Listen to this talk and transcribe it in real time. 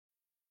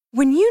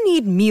When you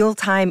need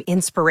mealtime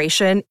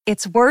inspiration,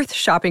 it's worth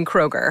shopping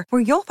Kroger,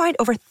 where you'll find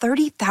over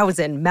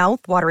 30,000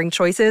 mouth-watering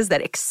choices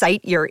that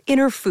excite your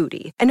inner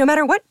foodie. And no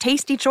matter what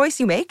tasty choice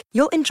you make,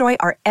 you'll enjoy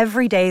our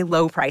everyday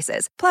low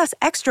prices, plus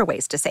extra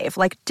ways to save,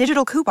 like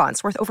digital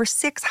coupons worth over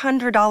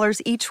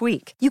 $600 each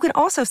week. You can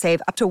also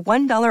save up to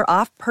 $1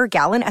 off per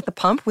gallon at the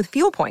pump with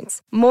fuel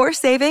points. More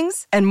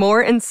savings and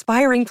more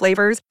inspiring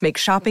flavors make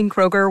shopping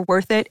Kroger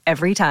worth it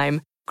every time.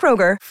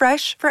 Kroger,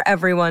 fresh for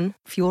everyone.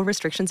 Fuel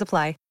restrictions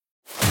apply.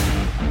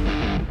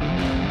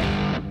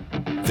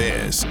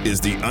 This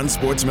is the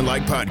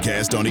Unsportsmanlike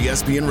Podcast on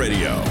ESPN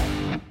Radio.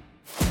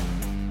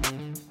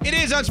 It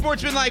is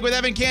Unsportsmanlike with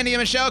Evan, Candy,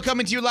 and Michelle,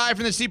 coming to you live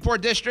from the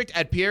Seaport District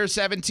at Pier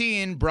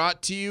 17,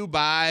 brought to you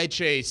by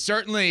Chase.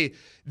 Certainly,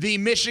 the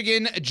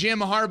Michigan Jim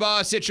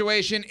Harbaugh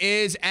situation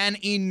is an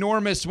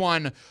enormous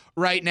one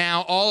right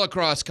now all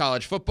across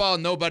college football.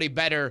 Nobody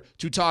better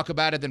to talk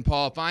about it than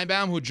Paul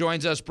Finebaum, who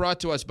joins us,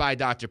 brought to us by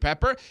Dr.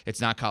 Pepper.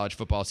 It's not college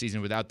football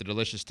season without the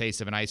delicious taste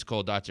of an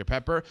ice-cold Dr.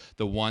 Pepper,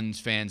 the ones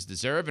fans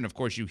deserve. And, of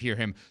course, you hear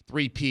him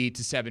 3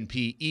 to 7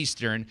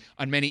 Eastern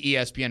on many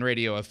ESPN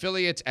radio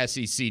affiliates,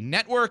 SEC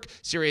Network,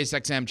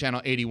 SiriusXM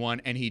Channel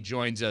 81, and he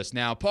joins us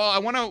now. Paul, I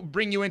want to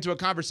bring you into a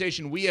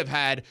conversation we have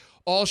had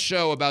all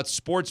show about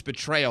sports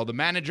betrayal. The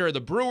manager of the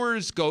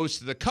Brewers goes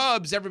to the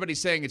Cubs. Everybody's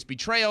saying it's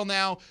betrayal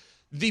now.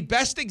 The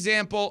best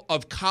example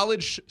of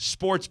college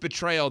sports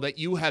betrayal that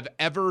you have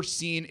ever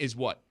seen is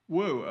what?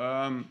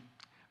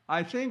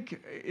 I think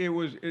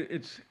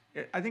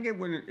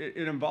when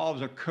it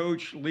involves a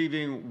coach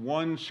leaving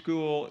one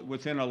school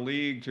within a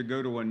league to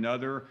go to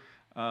another.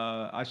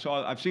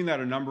 I've seen that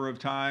a number of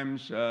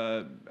times.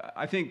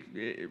 I think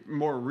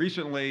more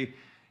recently,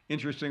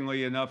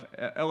 interestingly enough,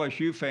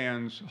 LSU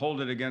fans hold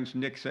it against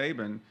Nick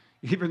Saban,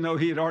 even though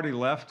he had already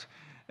left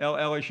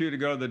LSU to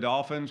go to the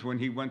Dolphins when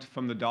he went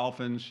from the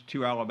Dolphins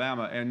to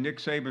Alabama. And Nick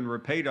Saban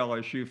repaid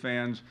LSU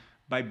fans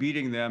by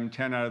beating them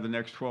 10 out of the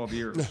next 12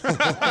 years.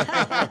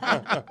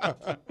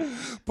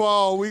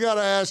 Paul, we got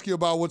to ask you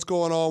about what's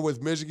going on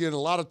with Michigan. A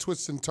lot of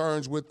twists and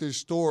turns with this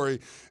story.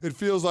 It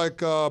feels like,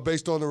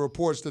 based on the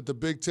reports, that the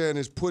Big Ten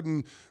is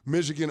putting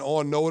Michigan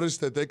on notice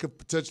that they could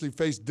potentially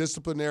face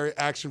disciplinary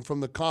action from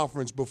the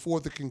conference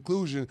before the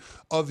conclusion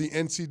of the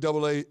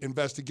NCAA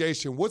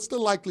investigation. What's the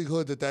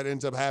likelihood that that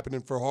ends up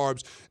happening for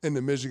Harbs in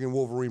the Michigan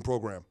Wolverine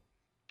program?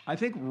 I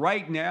think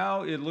right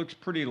now it looks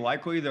pretty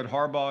likely that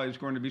Harbaugh is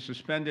going to be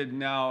suspended.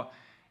 Now,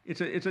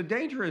 it's a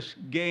dangerous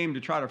game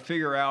to try to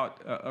figure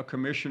out a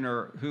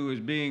commissioner who is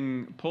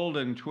being pulled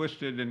and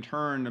twisted and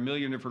turned a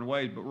million different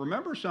ways. But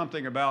remember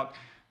something about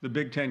the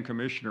Big Ten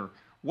commissioner.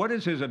 What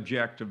is his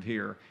objective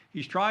here?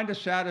 He's trying to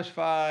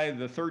satisfy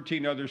the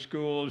 13 other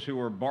schools who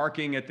are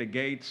barking at the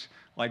gates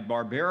like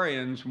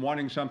barbarians,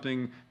 wanting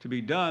something to be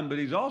done. But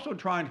he's also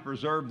trying to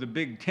preserve the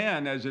Big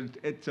Ten as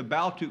it's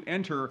about to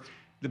enter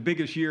the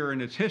biggest year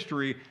in its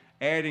history,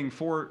 adding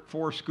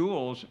four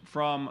schools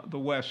from the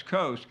West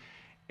Coast.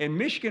 And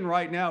Michigan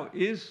right now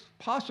is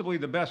possibly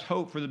the best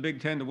hope for the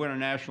Big Ten to win a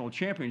national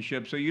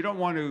championship. So you don't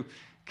want to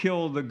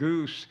kill the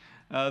goose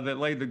that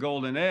laid the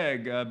golden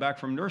egg back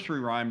from nursery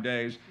rhyme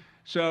days.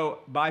 So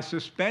by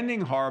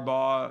suspending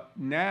Harbaugh,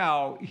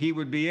 now he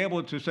would be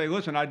able to say,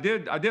 listen, I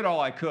did all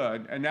I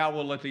could, and now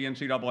we'll let the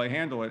NCAA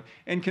handle it.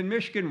 And can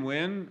Michigan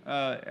win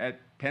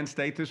at Penn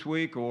State this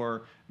week,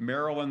 or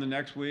Maryland the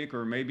next week,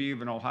 or maybe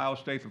even Ohio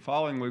State the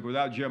following week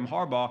without Jim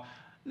Harbaugh?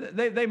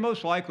 They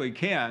most likely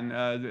can.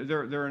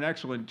 They're an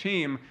excellent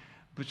team.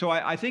 So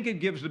I think it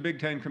gives the Big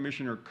Ten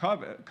commissioner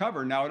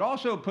cover. Now, it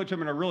also puts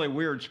him in a really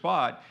weird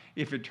spot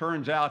if it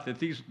turns out that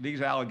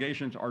these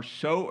allegations are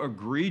so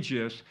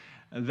egregious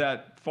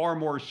that far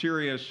more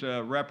serious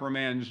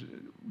reprimands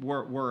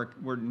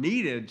were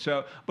needed.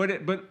 So,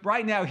 but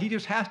right now he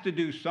just has to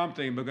do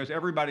something because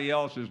everybody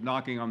else is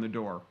knocking on the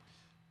door.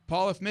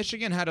 Paul, if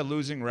Michigan had a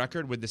losing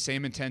record, would the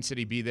same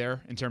intensity be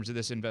there in terms of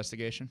this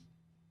investigation?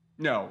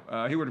 No,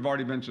 he would have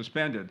already been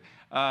suspended.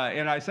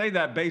 And I say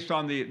that based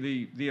on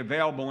the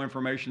available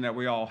information that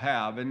we all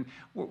have. And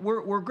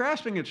we're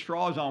grasping at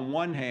straws on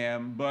one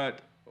hand,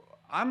 but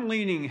I'm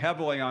leaning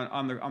heavily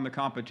on the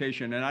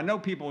competition. And I know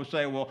people will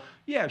say, well,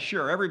 yeah,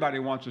 sure, everybody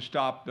wants to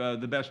stop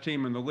the best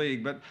team in the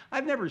league. But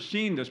I've never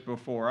seen this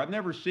before. I've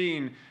never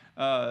seen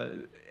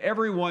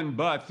everyone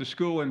but the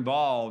school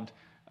involved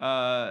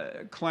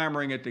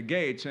clamoring at the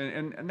gates.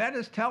 And that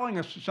is telling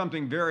us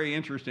something very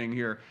interesting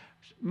here.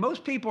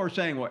 Most people are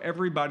saying, well,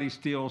 everybody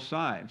steals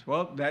signs.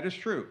 Well, that is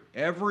true.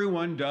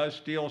 Everyone does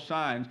steal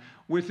signs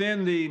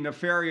within the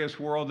nefarious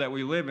world that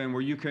we live in,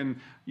 where you can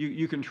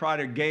try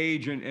to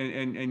gauge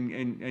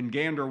and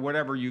gander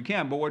whatever you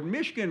can. But what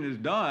Michigan has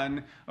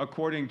done,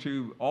 according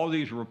to all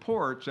these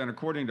reports and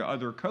according to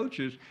other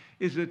coaches,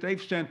 is that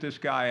they've sent this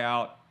guy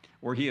out,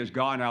 or he has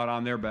gone out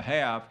on their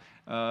behalf,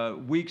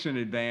 weeks in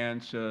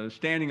advance,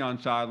 standing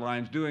on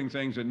sidelines, doing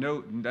things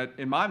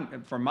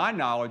from my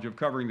knowledge of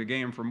covering the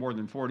game for more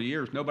than 40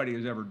 years, nobody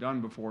has ever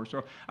done before.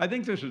 So I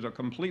think this is a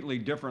completely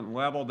different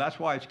level. That's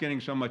why it's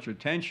getting so much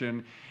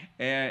attention.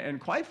 And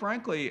quite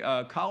frankly,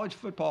 college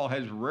football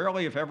has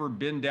rarely, if ever,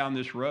 been down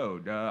this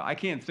road. I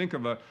can't think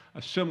of a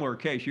similar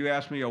case. You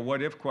asked me a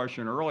what-if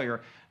question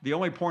earlier. The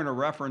only point of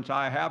reference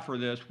I have for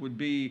this would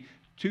be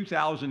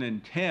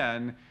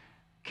 2010.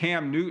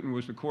 Cam Newton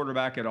was the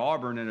quarterback at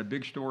Auburn, and a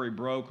big story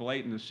broke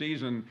late in the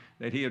season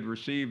that he had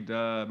received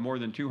more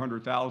than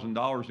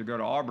 $200,000 to go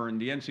to Auburn.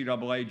 The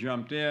NCAA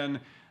jumped in,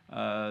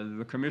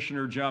 the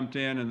commissioner jumped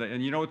in,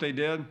 and you know what they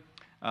did?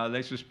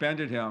 They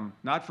suspended him,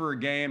 not for a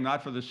game,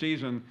 not for the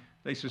season.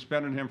 They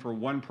suspended him for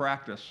one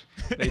practice.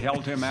 They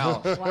held him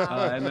out,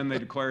 Wow. and then they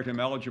declared him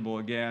eligible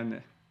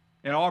again.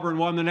 And Auburn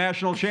won the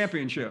national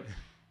championship.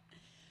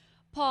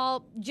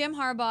 Paul, Jim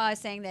Harbaugh is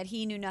saying that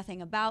he knew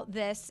nothing about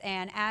this,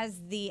 and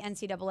as the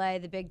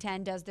NCAA, the Big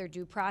Ten, does their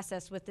due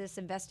process with this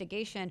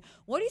investigation,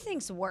 what do you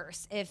think's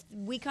worse, if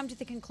we come to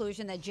the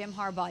conclusion that Jim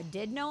Harbaugh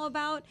did know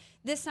about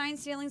this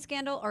sign-stealing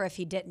scandal, or if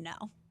he didn't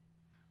know?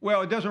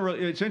 Well, it doesn't really.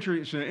 It's an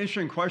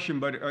interesting question,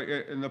 but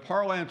in the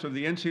parlance of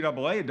the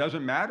NCAA, it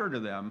doesn't matter to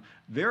them.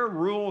 Their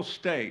rules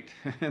state,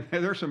 and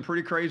there's some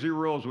pretty crazy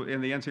rules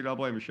in the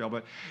NCAA, Michelle,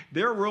 but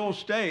their rules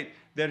state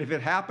that if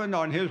it happened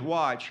on his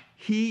watch,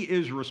 he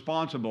is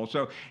responsible.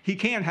 So he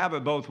can't have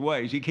it both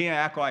ways. He can't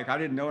act like I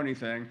didn't know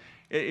anything.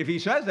 If he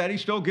says that, he's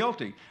still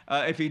guilty.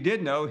 If he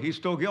did know, he's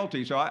still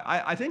guilty. So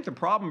I think the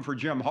problem for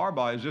Jim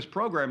Harbaugh is this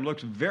program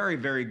looks very,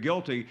 very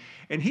guilty,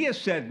 and he has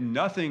said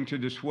nothing to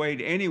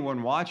dissuade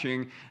anyone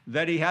watching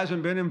that he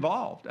hasn't been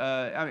involved.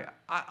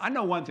 I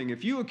know one thing.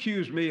 If you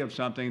accuse me of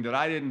something that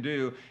I didn't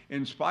do,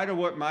 in spite of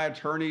what my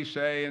attorneys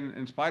say and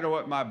in spite of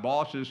what my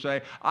bosses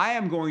say, I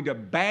am going to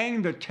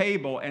bang the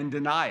table and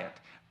deny it.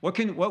 What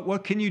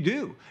can you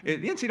do? The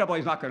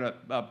NCAA is not going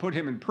to put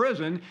him in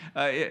prison,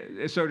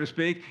 so to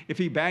speak, if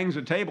he bangs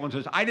the table and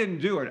says, I didn't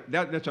do it.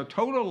 That's a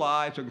total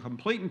lie. It's a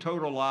complete and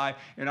total lie,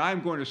 and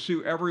I'm going to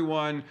sue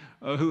everyone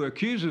who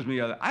accuses me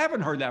of it. I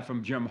haven't heard that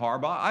from Jim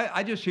Harbaugh.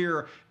 I just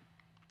hear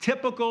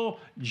typical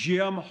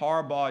Jim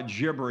Harbaugh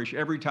gibberish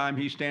every time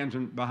he stands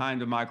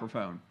behind a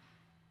microphone.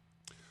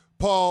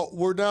 Paul,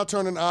 we're now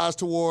turning eyes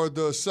toward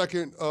the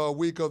second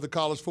week of the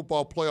college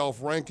football playoff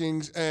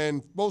rankings,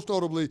 and most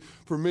notably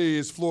for me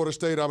is Florida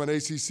State. I'm an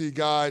ACC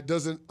guy.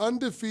 Does an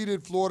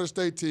undefeated Florida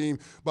State team,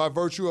 by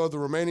virtue of the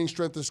remaining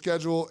strength of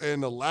schedule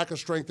and the lack of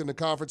strength in the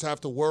conference,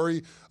 have to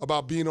worry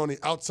about being on the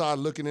outside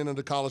looking into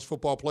the college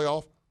football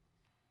playoff?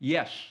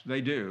 Yes,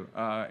 they do.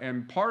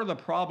 And part of the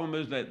problem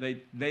is that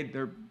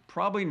they're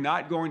probably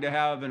not going to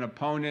have an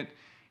opponent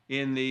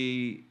in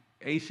the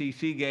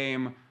ACC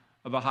game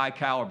of a high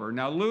caliber.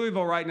 Now,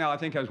 Louisville right now, I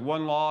think, has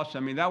one loss. I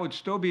mean, that would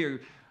still be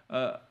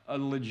a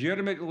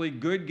legitimately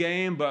good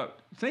game.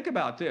 But think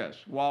about this.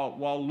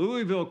 While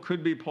Louisville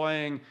could be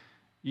playing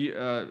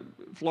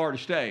Florida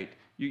State,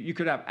 you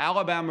could have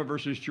Alabama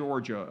versus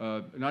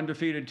Georgia, an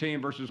undefeated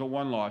team versus a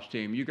one-loss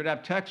team. You could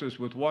have Texas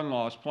with one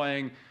loss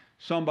playing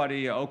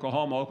somebody,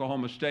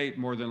 Oklahoma State,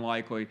 more than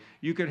likely.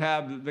 You could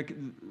have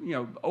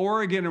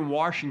Oregon and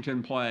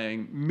Washington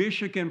playing,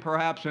 Michigan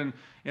perhaps in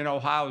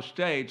Ohio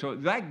State. So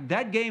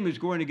that game is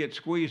going to get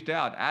squeezed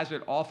out, as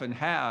it often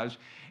has.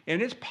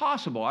 And it's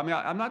possible. I mean,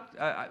 I'm not.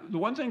 The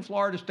one thing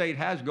Florida State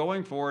has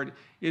going for it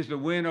is the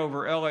win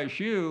over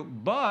LSU.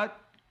 But,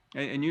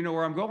 and you know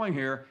where I'm going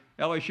here,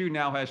 LSU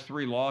now has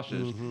 3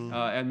 losses,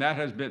 and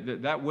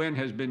that win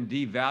has been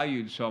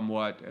devalued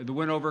somewhat. The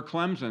win over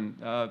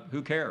Clemson,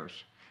 who cares?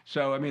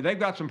 So, I mean, they've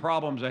got some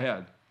problems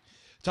ahead.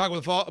 Talking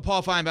with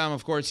Paul Finebaum,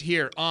 of course,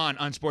 here on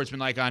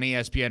Unsportsmanlike on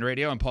ESPN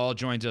Radio. And Paul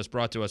joins us,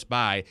 brought to us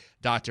by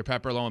Dr.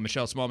 Pepper, Lowen,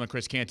 Michelle Smallman,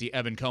 Chris Canty,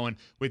 Evan Cohen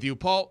with you.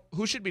 Paul,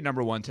 who should be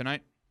number 1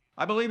 tonight?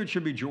 I believe it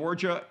should be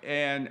Georgia,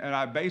 and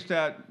I base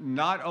that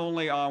not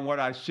only on what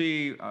I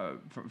see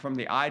from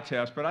the eye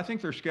test, but I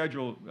think their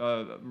schedule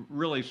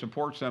really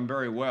supports them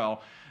very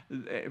well.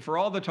 For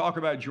all the talk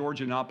about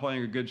Georgia not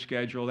playing a good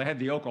schedule, they had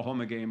the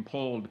Oklahoma game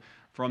pulled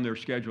from their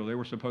schedule. They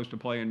were supposed to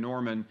play in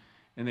Norman,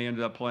 and they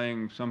ended up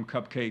playing some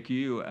cupcake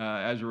U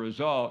as a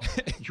result.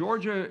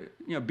 Georgia,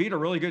 beat a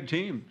really good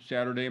team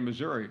Saturday in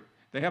Missouri.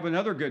 They have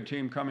another good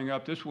team coming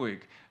up this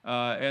week,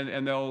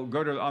 and they'll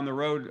go on the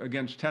road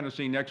against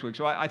Tennessee next week.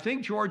 So I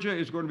think Georgia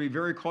is going to be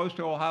very close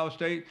to Ohio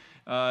State.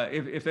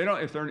 If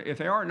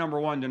they aren't number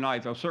 1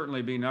 tonight, they'll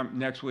certainly be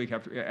next week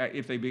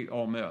if they beat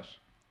Ole Miss.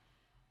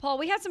 Paul,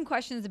 we had some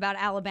questions about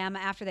Alabama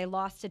after they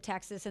lost to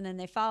Texas, and then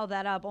they followed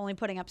that up, only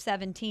putting up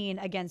 17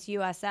 against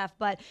USF.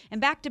 But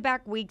in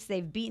back-to-back weeks,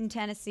 they've beaten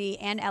Tennessee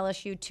and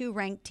LSU, 2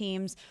 ranked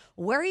teams.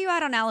 Where are you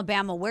at on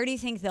Alabama? Where do you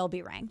think they'll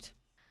be ranked?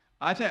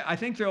 I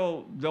think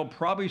they'll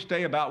probably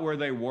stay about where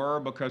they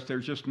were, because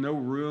there's just no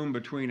room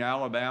between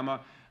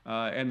Alabama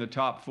and the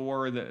top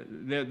 4.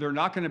 They're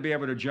not going to be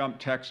able to jump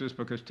Texas,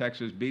 because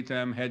Texas beat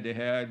them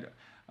head-to-head.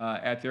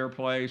 at their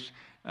place.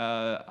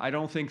 I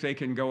don't think they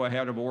can go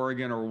ahead of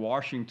Oregon or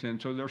Washington,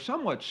 so they're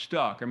somewhat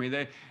stuck. I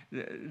mean,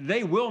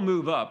 they will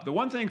move up. The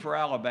one thing for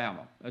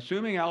Alabama,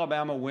 assuming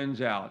Alabama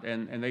wins out,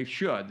 and they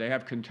should, they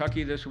have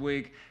Kentucky this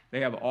week,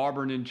 they have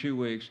Auburn in 2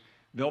 weeks.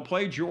 They'll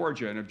play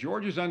Georgia, and if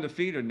Georgia's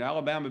undefeated and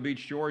Alabama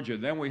beats Georgia,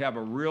 then we have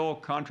a real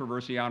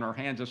controversy on our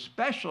hands,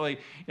 especially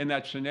in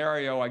that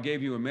scenario I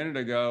gave you a minute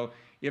ago.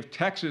 If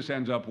Texas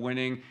ends up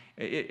winning,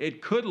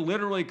 it could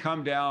literally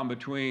come down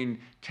between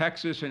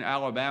Texas and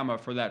Alabama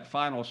for that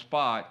final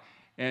spot.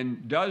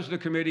 And does the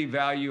committee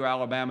value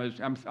Alabama's,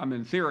 I'm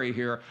in theory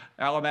here,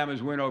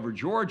 Alabama's win over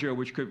Georgia,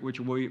 which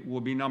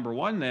will be number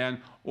one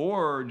then,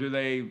 or do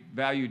they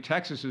value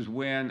Texas's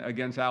win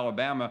against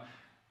Alabama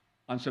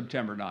on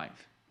September 9th?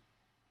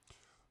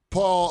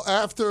 Paul,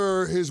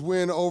 after his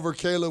win over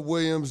Caleb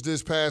Williams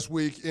this past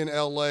week in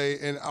L.A.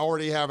 and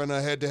already having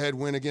a head-to-head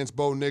win against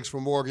Bo Nix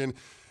from Oregon,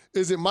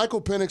 is it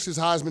Michael Penix's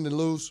Heisman to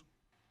lose?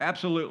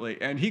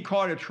 Absolutely. And he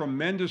caught a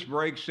tremendous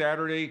break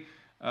Saturday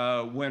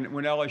when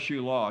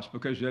LSU lost,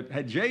 because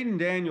had Jaden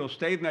Daniels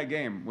stayed in that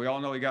game, we all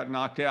know he got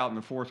knocked out in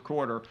the fourth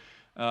quarter.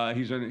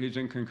 He's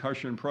in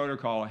concussion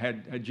protocol.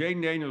 Had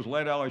Jaden Daniels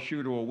led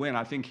LSU to a win,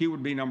 I think he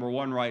would be number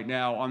one right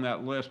now on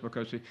that list,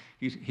 because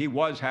he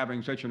was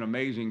having such an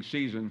amazing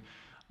season.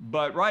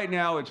 But right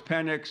now it's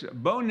Penix.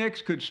 Bo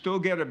Nix could still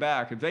get it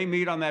back. If they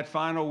meet on that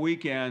final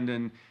weekend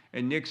and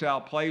Nix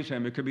outplays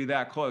him, it could be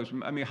that close.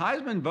 I mean,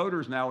 Heisman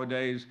voters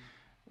nowadays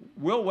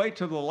will wait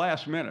till the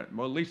last minute.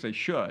 Well, at least they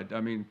should.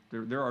 I mean,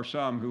 there are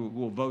some who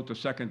will vote the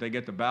second they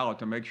get the ballot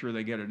to make sure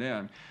they get it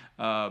in.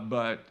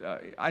 But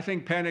I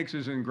think Penix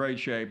is in great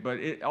shape.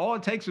 But all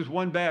it takes is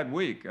one bad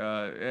week,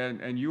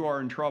 and you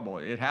are in trouble.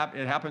 It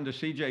happened to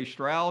C.J.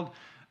 Stroud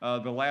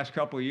the last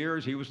couple of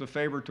years. He was the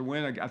favorite to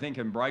win, I think,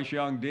 and Bryce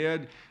Young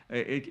did.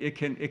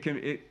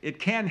 It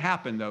can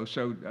happen though.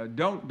 So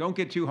don't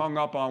get too hung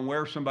up on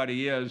where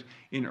somebody is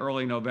in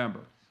early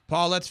November.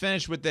 Paul, let's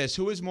finish with this.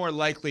 Who is more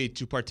likely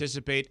to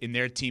participate in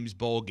their team's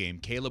bowl game,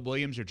 Caleb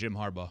Williams or Jim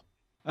Harbaugh?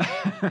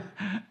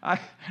 I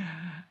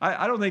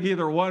don't think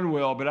either one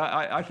will, but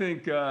I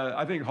think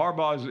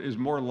Harbaugh is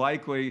more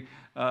likely,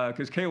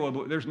 because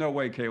there's no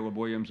way Caleb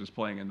Williams is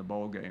playing in the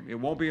bowl game. It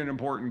won't be an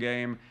important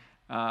game.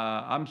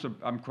 I'm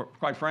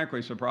quite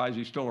frankly surprised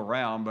he's still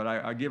around, but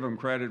I give him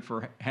credit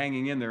for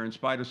hanging in there in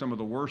spite of some of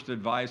the worst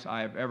advice I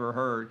have ever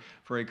heard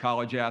for a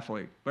college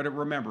athlete. But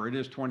remember, it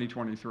is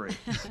 2023.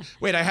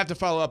 Wait, I have to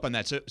follow up on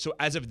that. So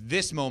as of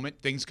this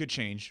moment, things could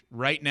change.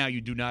 Right now, you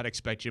do not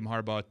expect Jim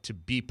Harbaugh to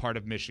be part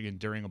of Michigan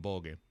during a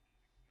bowl game,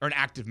 or an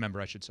active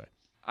member, I should say.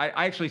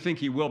 I actually think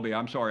he will be.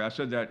 I'm sorry, I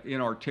said that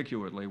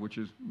inarticulately, which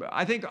is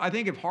I think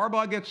if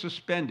Harbaugh gets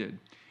suspended,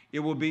 it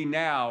will be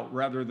now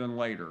rather than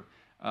later.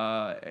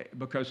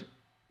 Because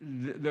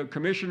the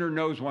commissioner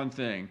knows one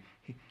thing.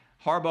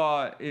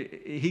 Harbaugh,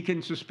 he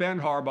can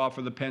suspend Harbaugh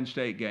for the Penn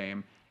State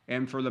game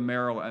and for the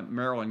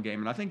Maryland game.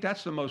 And I think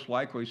that's the most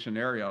likely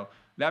scenario.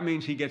 That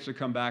means he gets to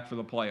come back for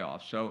the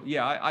playoffs. So,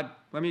 yeah,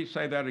 let me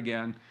say that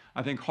again.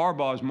 I think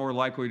Harbaugh is more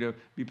likely to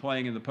be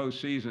playing in the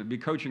postseason, be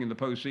coaching in the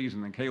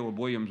postseason, than Caleb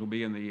Williams will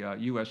be in the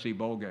USC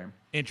bowl game.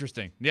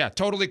 Interesting. Yeah,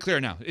 totally clear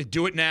now.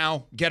 Do it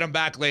now. Get him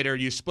back later.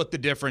 You split the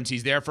difference.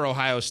 He's there for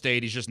Ohio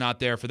State. He's just not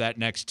there for that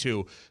next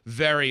two.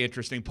 Very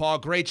interesting. Paul,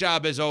 great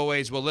job as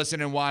always. We'll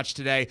listen and watch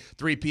today,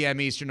 3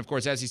 p.m. Eastern, of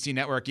course, SEC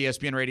Network,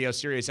 ESPN Radio,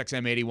 Sirius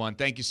XM 81.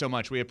 Thank you so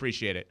much. We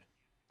appreciate it.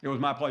 It was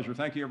my pleasure.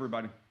 Thank you,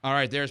 everybody. All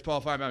right, there's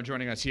Paul Finebaum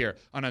joining us here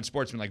on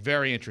Unsportsmanlike.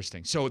 Very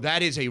interesting. So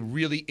that is a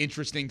really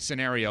interesting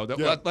scenario.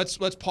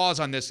 Let's pause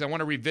on this. I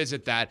want to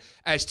revisit that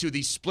as to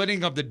the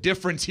splitting of the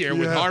difference here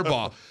with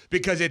Harbaugh,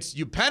 because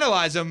you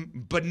penalize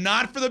him, but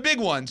not for the big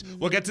ones.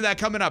 We'll get to that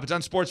coming up. It's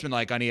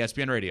Unsportsmanlike on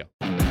ESPN Radio.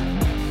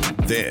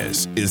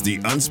 This is the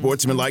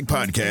Unsportsmanlike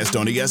podcast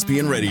on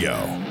ESPN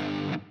Radio.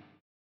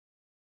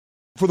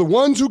 For the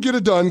ones who get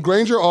it done,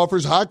 Grainger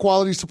offers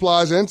high-quality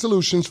supplies and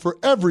solutions for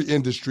every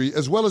industry,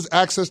 as well as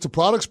access to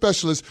product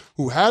specialists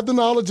who have the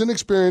knowledge and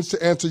experience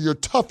to answer your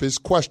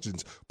toughest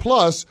questions.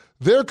 Plus,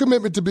 their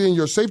commitment to being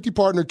your safety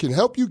partner can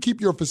help you keep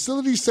your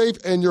facility safe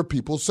and your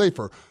people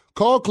safer.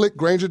 Call, click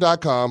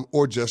Grainger.com,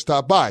 or just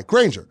stop by.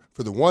 Grainger,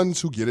 for the ones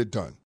who get it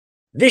done.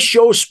 This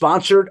show is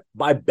sponsored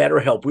by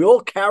BetterHelp. We all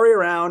carry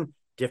around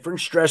different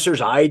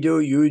stressors. I do,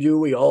 you do,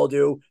 we all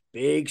do.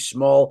 Big,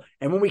 small,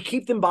 and when we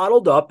keep them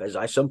bottled up, as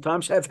I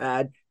sometimes have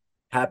had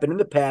happen in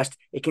the past,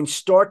 it can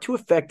start to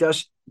affect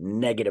us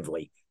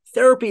negatively.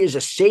 Therapy is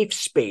a safe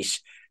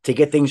space to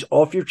get things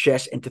off your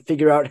chest and to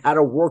figure out how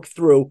to work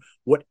through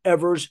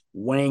whatever's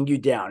weighing you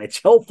down.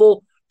 It's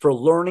helpful for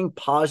learning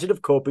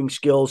positive coping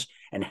skills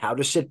and how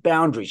to set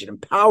boundaries. It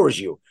empowers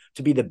you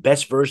to be the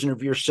best version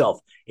of yourself.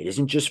 It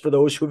isn't just for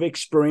those who have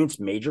experienced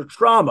major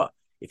trauma.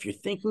 If you're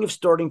thinking of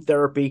starting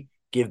therapy,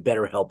 give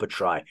BetterHelp a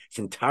try. It's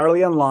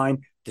entirely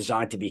online,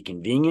 designed to be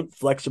convenient,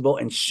 flexible,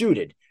 and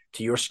suited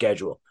to your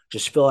schedule.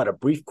 Just fill out a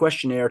brief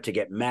questionnaire to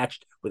get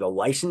matched with a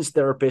licensed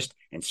therapist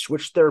and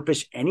switch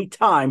therapists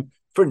anytime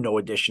for no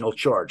additional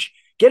charge.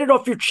 Get it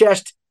off your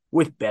chest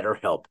with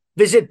BetterHelp.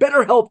 Visit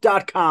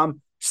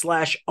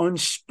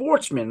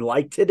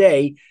BetterHelp.com/unsportsmanlike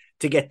today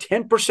to get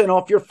 10%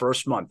 off your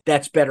first month.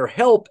 That's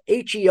BetterHelp,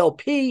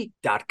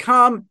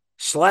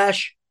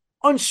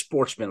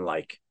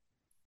 HELP.com/unsportsmanlike.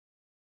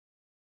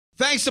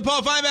 Thanks to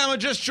Paul Finebaum who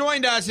just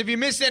joined us. If you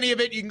missed any of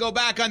it, you can go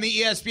back on the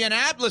ESPN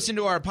app, listen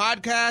to our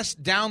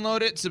podcast,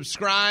 download it,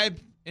 subscribe,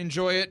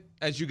 enjoy it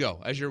as you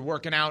go, as you're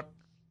working out,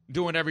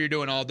 doing whatever you're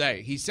doing all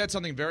day. He said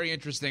something very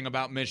interesting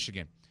about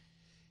Michigan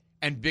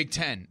and Big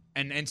Ten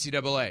and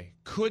NCAA.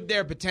 Could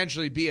there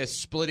potentially be a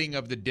splitting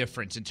of the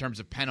difference in terms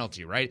of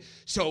penalty, right?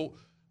 So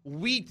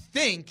we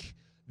think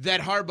that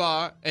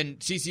Harbaugh, and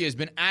CC has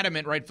been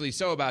adamant, rightfully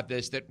so, about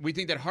this, that we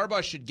think that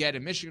Harbaugh should get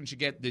and Michigan should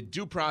get the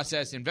due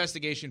process,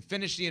 investigation,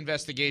 finish the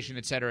investigation,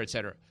 et cetera, et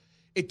cetera.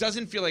 It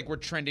doesn't feel like we're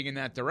trending in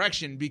that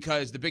direction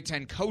because the Big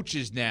Ten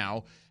coaches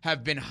now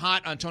have been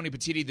hot on Tony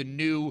Petitti, the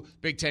new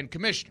Big Ten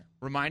commissioner.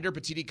 Reminder,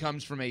 Petitti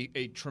comes from a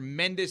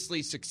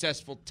tremendously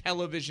successful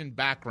television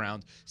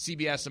background,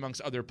 CBS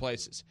amongst other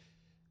places.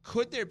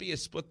 Could there be a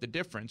split the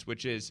difference,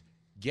 which is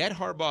get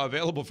Harbaugh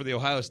available for the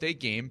Ohio State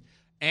game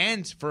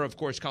and for, of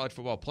course, college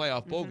football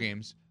playoff bowl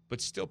games,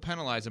 but still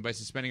penalize him by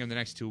suspending him the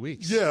next 2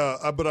 weeks?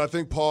 Yeah, but I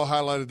think Paul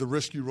highlighted the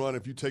risk you run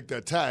if you take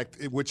that tact,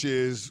 which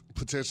is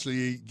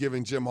potentially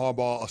giving Jim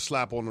Harbaugh a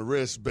slap on the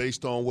wrist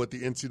based on what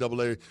the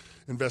NCAA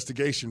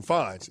investigation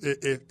finds.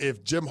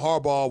 If Jim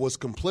Harbaugh was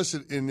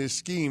complicit in this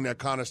scheme that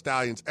Connor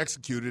Stallions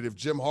executed, if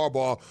Jim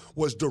Harbaugh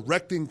was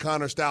directing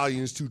Connor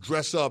Stallions to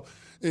dress up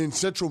in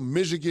Central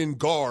Michigan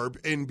garb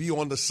and be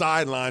on the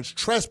sidelines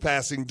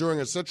trespassing during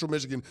a Central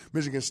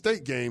Michigan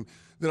State game,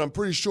 then I'm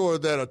pretty sure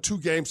that a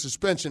 2-game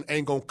suspension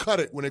ain't going to cut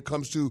it when it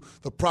comes to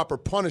the proper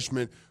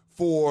punishment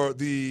for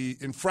the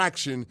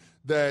infraction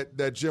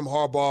that Jim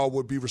Harbaugh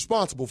would be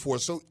responsible for.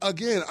 So,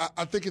 again,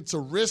 I think it's a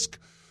risk,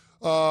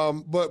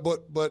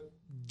 but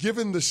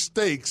given the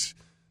stakes,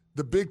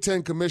 the Big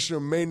Ten commissioner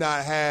may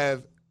not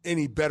have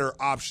any better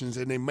options,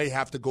 and they may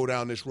have to go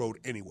down this road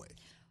anyway.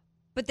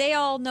 But they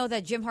all know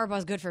that Jim Harbaugh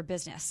is good for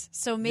business.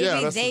 So maybe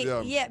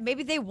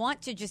maybe they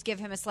want to just give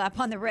him a slap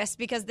on the wrist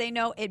because they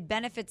know it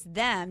benefits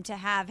them to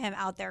have him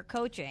out there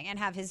coaching and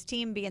have his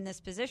team be in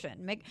this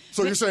position.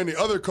 So you're saying the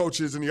other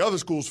coaches and the other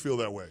schools feel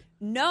that way?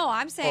 No,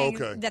 I'm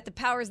saying that the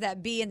powers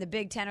that be in the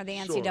Big Ten or the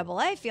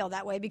NCAA feel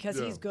that way because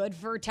he's good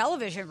for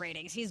television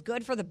ratings. He's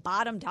good for the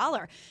bottom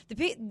dollar.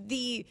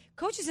 The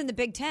coaches in the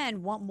Big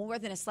Ten want more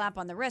than a slap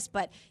on the wrist,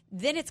 but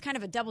then it's kind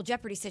of a double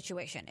jeopardy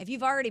situation. If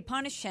you've already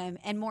punished him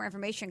and more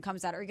information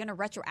comes out, are you going to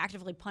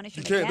retroactively punish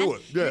him again? You can't do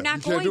it. Yeah, you're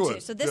not going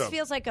to. So this Yeah.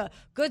 feels like a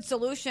good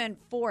solution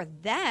for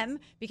them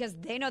because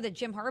they know that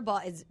Jim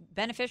Harbaugh is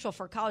beneficial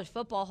for college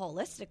football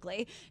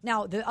holistically.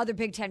 Now, the other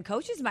Big Ten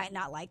coaches might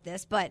not like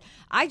this, but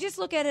I just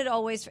look at it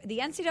always. The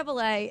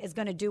NCAA is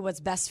going to do what's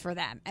best for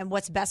them and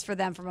what's best for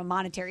them from a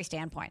monetary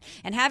standpoint.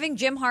 And having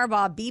Jim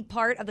Harbaugh be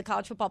part of the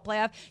college football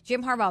playoff,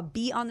 Jim Harbaugh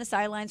be on the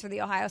sidelines for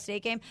the Ohio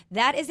State game,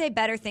 that is a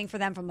better thing for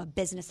them from a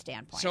business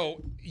standpoint.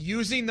 So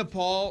using the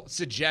Paul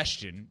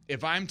suggestion,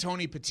 if I'm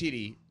Tony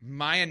Petitti,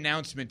 my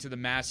announcement to the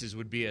masses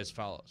would be as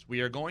follows.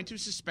 We are going to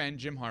suspend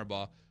Jim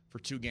Harbaugh for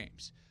 2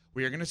 games.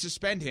 We are going to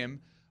suspend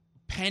him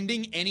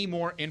pending any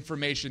more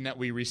information that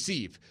we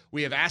receive.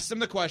 We have asked him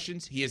the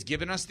questions. He has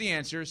given us the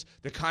answers.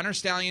 The Connor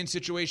Stallions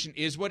situation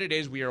is what it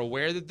is. We are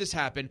aware that this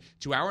happened.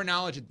 To our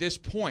knowledge at this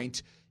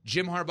point,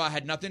 Jim Harbaugh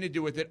had nothing to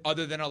do with it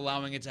other than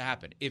allowing it to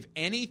happen. If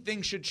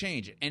anything should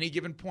change at any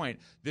given point,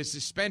 the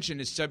suspension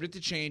is subject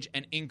to change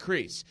and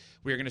increase.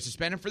 We are going to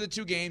suspend him for the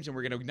 2 games, and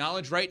we're going to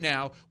acknowledge right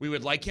now we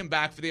would like him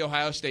back for the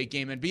Ohio State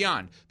game and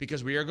beyond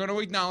because we are going to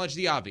acknowledge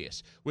the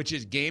obvious, which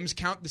is games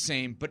count the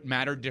same but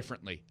matter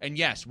differently. And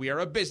yes, we are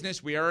a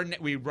business. We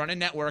run a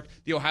network.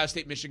 The Ohio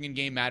State-Michigan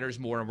game matters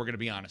more, and we're going to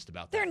be honest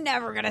about that. They're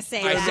never going to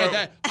say I that. said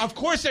that. Of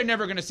course they're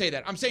never going to say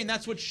that. I'm saying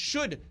that's what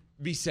should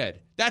be said.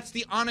 That's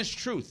the honest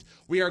truth.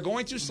 We are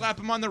going to slap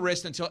him on the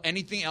wrist until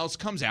anything else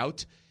comes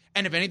out.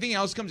 And if anything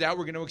else comes out,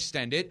 we're going to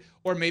extend it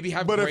or maybe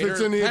have greater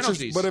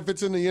penalties. But if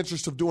it's in the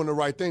interest of doing the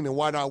right thing, then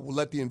why not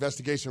let the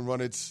investigation run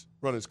its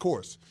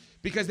course?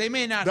 Because they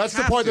may not That's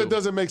have the part to. that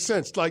doesn't make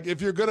sense. Like if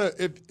you're going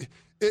to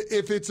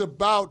if it's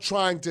about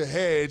trying to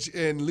hedge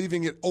and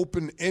leaving it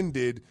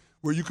open-ended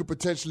where you could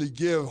potentially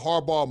give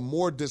Harbaugh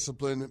more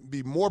discipline,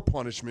 be more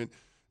punishment,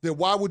 then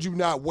why would you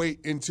not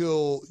wait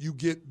until you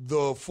get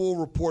the full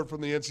report from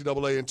the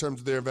NCAA in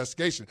terms of their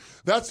investigation?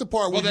 That's the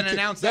part where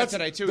announce that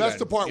today, too. That's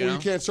the part where you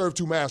can't serve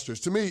 2 masters.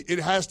 To me, it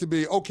has to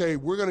be, okay,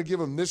 we're going to give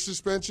them this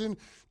suspension,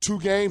 2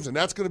 games, and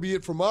that's going to be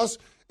it from us.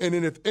 And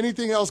then if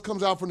anything else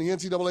comes out from the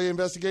NCAA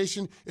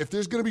investigation, if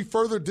there's going to be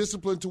further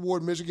discipline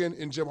toward Michigan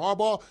and Jim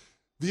Harbaugh,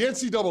 the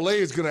NCAA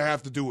is going to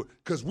have to do it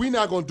because we're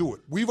not going to do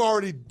it. We've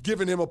already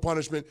given him a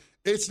punishment.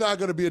 It's not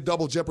going to be a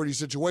double jeopardy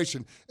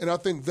situation. And I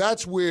think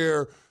that's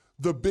where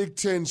the Big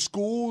Ten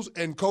schools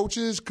and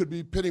coaches could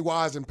be penny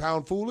wise and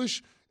pound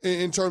foolish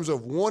in terms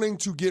of wanting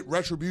to get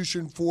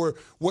retribution for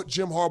what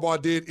Jim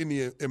Harbaugh did in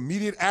the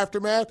immediate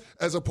aftermath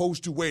as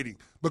opposed to waiting.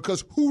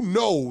 Because who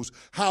knows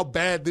how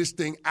bad this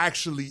thing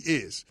actually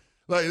is.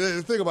 Like,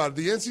 think about it.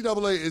 The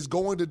NCAA is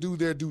going to do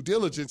their due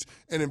diligence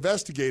and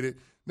investigate it.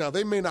 Now,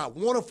 they may not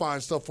want to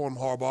find stuff on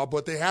Harbaugh,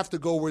 but they have to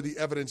go where the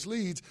evidence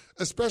leads,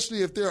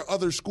 especially if there are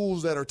other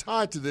schools that are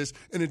tied to this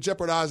and it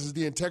jeopardizes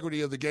the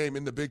integrity of the game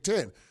in the Big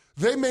Ten.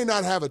 They may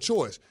not have a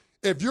choice.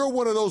 If you're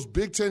one of those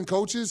Big Ten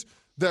coaches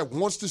that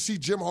wants to see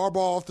Jim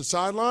Harbaugh off the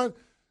sideline,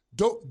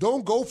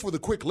 don't go for the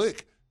quick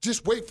lick.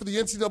 Just wait for the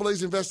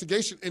NCAA's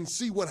investigation and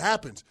see what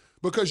happens.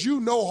 Because you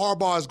know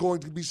Harbaugh is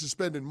going to be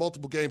suspended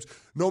multiple games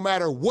no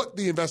matter what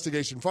the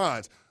investigation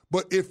finds.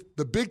 But if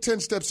the Big Ten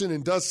steps in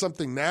and does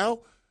something now,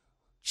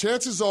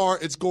 chances are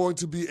it's going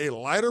to be a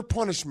lighter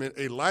punishment,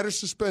 a lighter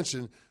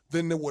suspension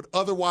than would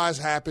otherwise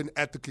happen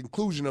at the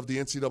conclusion of the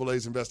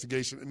NCAA's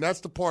investigation. And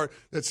that's the part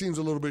that seems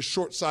a little bit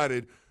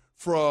short-sighted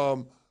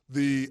from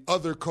the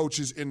other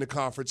coaches in the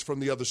conference, from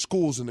the other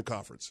schools in the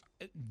conference.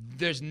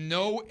 There's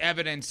no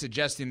evidence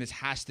suggesting this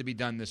has to be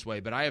done this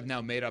way, but I have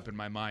now made up in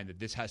my mind that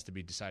this has to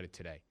be decided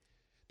today.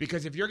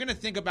 Because if you're going to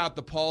think about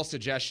the Paul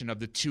suggestion of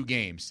the 2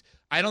 games,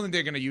 I don't think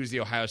they're going to use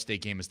the Ohio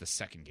State game as the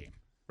second game.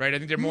 Right? I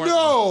think they're more.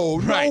 No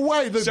right.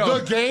 way.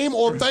 The game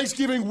on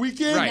Thanksgiving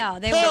weekend? Right. No,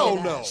 they Hell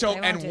won't do that. no. So, They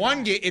won't and do one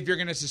that. game, if you're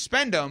going to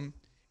suspend them,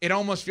 it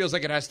almost feels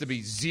like it has to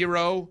be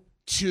 0,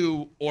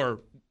 2,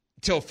 or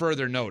till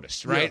further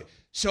notice, right? Yeah.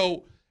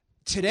 So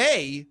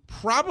today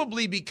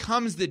probably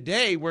becomes the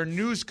day where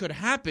news could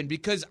happen,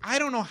 because I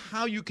don't know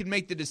how you can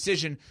make the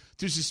decision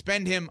to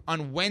suspend him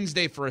on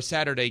Wednesday for a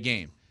Saturday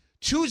game.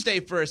 Tuesday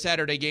for a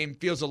Saturday game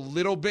feels a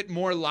little bit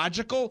more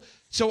logical.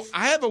 So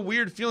I have a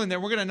weird feeling that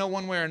we're going to know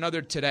one way or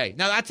another today.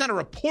 Now, that's not a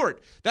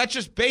report. That's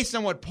just based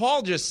on what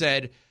Paul just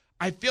said.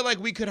 I feel like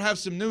we could have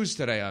some news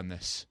today on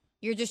this.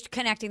 You're just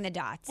connecting the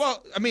dots.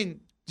 Well, I mean,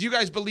 do you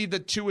guys believe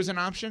that 2 is an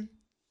option?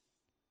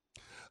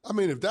 I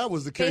mean, if that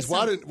was the case,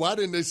 why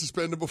didn't they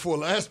suspend him before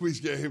last week's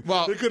game?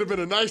 Well, it could have been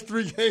a nice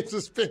 3-game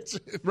suspension.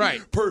 Right.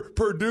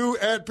 Purdue,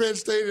 at Penn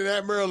State, and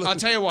at Maryland. I'll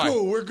tell you why.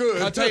 Cool, we're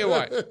good. I'll tell you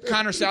why.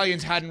 Connor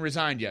Stallions hadn't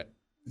resigned yet.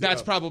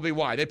 That's probably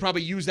why. They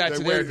probably use that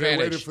to their advantage.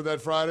 They waited for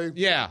that Friday?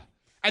 Yeah.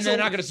 And they're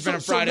not going to suspend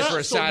him Friday for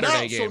a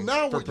Saturday game So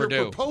now for what Purdue.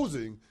 you're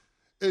proposing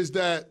is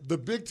that the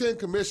Big Ten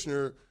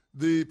commissioner,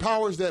 the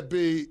powers that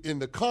be in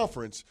the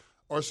conference,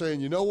 are saying,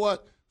 you know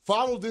what,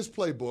 follow this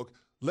playbook,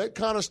 let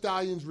Connor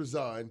Stallions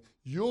resign,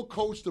 you'll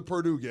coach the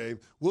Purdue game,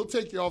 we'll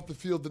take you off the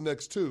field the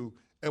next 2,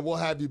 and we'll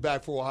have you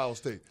back for Ohio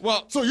State.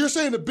 Well, so you're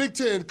saying the Big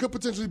Ten could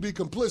potentially be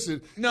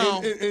complicit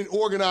No. in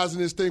organizing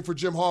this thing for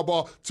Jim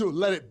Harbaugh to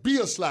let it be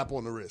a slap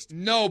on the wrist?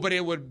 No, but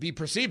it would be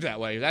perceived that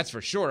way. That's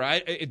for sure.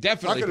 It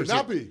definitely. How could it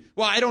not be?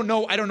 Well, I don't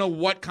know. I don't know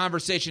what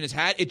conversation is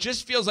had. It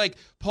just feels like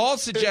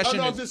Paul's suggestion.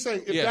 I'm just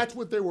saying, if that's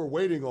what they were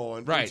waiting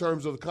on in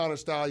terms of Connor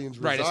Stallions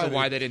resigning, right, as to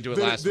why they didn't do it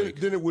last week,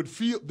 then it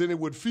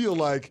would feel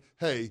like,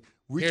 hey,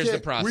 Here's the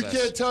process. We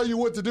can't tell you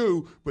what to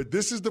do, but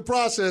this is the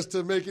process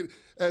to make it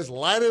as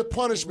light a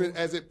punishment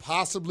as it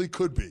possibly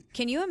could be.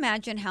 Can you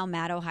imagine how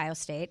mad Ohio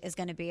State is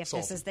going to be if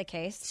this is the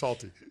case?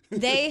 Salty.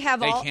 They have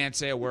They all. can't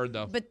say a word,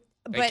 though. But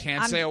they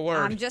can't say a word.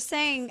 I'm just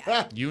saying.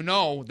 You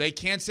know, they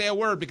can't say a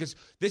word, because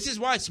this is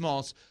why,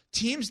 Smalls,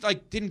 teams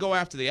didn't go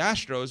after the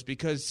Astros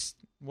because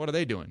what are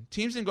they doing?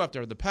 Teams didn't go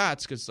after the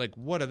Pats because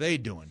what are they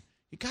doing?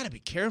 You got to be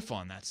careful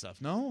on that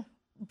stuff, no?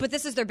 But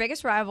this is their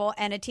biggest rival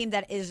and a team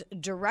that is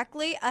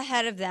directly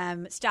ahead of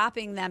them,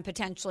 stopping them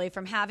potentially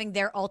from having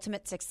their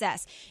ultimate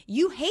success.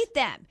 You hate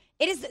them.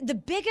 It is the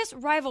biggest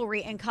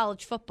rivalry in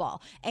college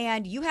football.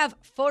 And you have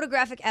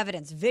photographic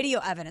evidence, video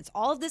evidence,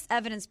 all of this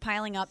evidence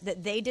piling up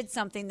that they did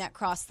something that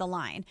crossed the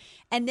line.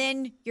 And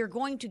then you're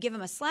going to give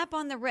him a slap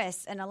on the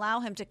wrist and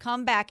allow him to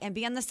come back and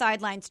be on the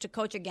sidelines to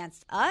coach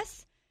against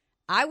us?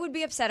 I would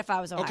be upset if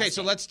I was Ohio Okay, State.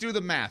 so let's do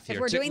the math here.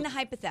 If we're doing the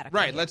hypothetical.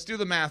 Right, here. let's do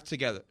the math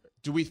together.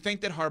 Do we think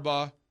that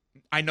Harbaugh,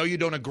 I know you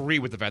don't agree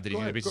with the fact that he's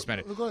going to be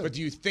suspended, go ahead. but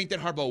do you think that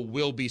Harbaugh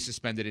will be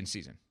suspended in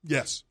season?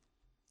 Yes.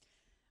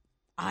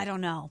 I don't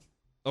know.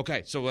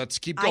 Okay, so let's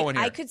keep going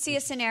here. I could see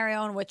a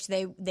scenario in which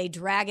they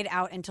drag it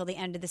out until the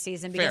end of the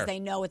season because Fair. they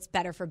know it's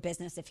better for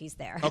business if he's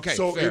there. Okay,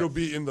 So fair. it'll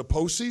be in the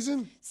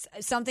postseason?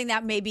 Something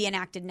that may be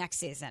enacted next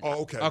season.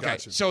 Oh, okay. Okay,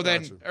 Gotcha. so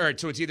then, Gotcha. all right,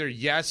 so it's either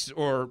yes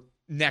or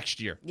next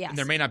year. Yes. And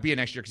there may not be a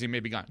next year because he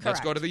may be gone. Let's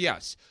go Correct. to the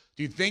yes.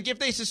 Do you think if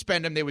they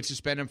suspend him, they would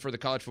suspend him for the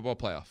college football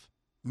playoff?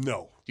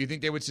 No. Do you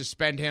think they would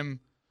suspend him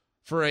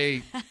for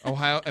an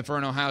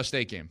Ohio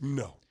State game?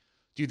 No.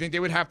 Do you think they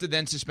would have to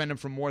then suspend him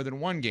for more than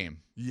one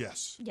game?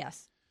 Yes.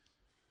 Yes.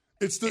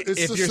 It's the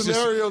If you're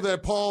scenario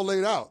that Paul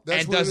laid out.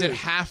 That's and what does it is.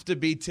 have to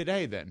be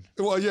today then?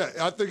 Well, yeah,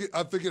 I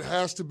think it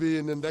has to be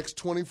in the next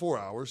 24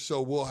 hours.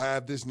 So we'll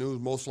have this news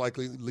most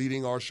likely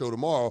leading our show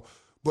tomorrow.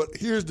 But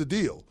here's the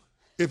deal: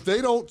 if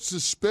they don't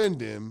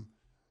suspend him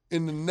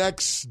in the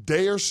next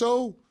day or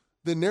so,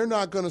 then they're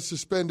not going to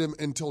suspend him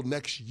until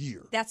next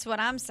year. That's what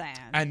I'm saying.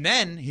 And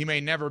then he may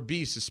never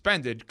be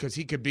suspended because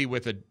he could be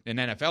with an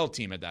NFL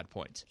team at that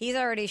point. He's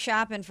already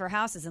shopping for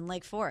houses in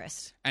Lake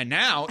Forest. And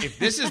now, if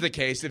this is the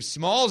case, if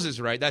Smalls is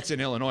right, that's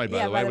in Illinois, by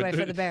Yeah, the way. by the way,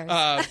 for the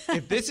Bears.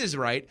 If this is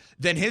right,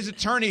 then his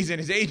attorneys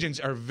and his agents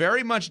are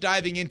very much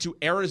diving into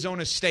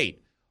Arizona State.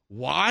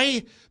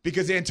 Why?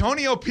 Because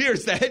Antonio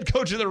Pierce, the head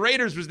coach of the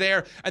Raiders, was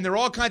there, and there are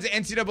all kinds of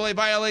NCAA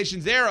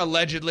violations there,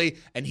 allegedly,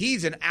 and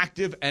he's an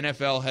active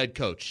NFL head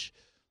coach.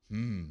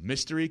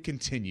 Mystery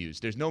continues.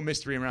 There's no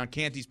mystery around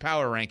Canty's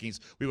power rankings.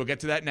 We will get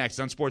to that next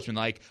on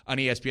Sportsmanlike on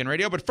ESPN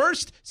Radio. But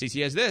first,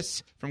 CC has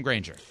this from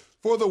Grainger.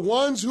 For the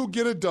ones who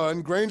get it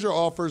done, Grainger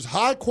offers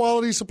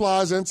high-quality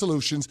supplies and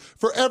solutions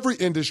for every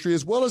industry,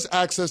 as well as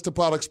access to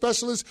product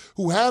specialists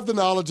who have the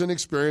knowledge and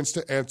experience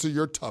to answer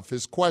your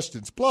toughest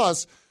questions.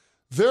 Plus,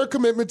 their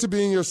commitment to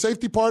being your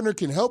safety partner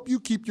can help you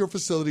keep your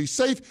facility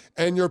safe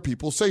and your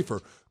people safer.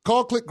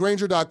 Call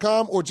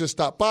clickgrainger.com or just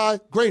stop by.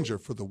 Grainger,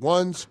 for the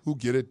ones who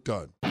get it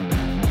done.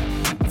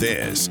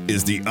 This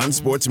is the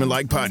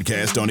Unsportsmanlike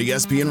Podcast on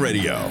ESPN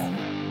Radio.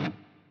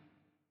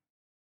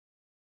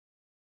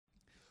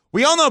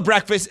 We all know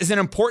breakfast is an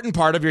important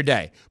part of your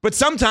day, but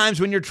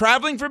sometimes when you're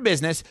traveling for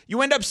business,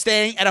 you end up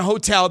staying at a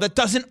hotel that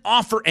doesn't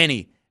offer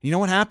any. You know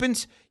what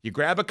happens? You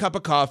grab a cup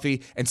of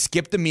coffee and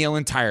skip the meal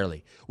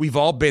entirely. We've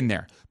all been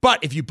there.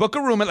 But if you book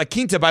a room at La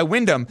Quinta by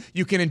Wyndham,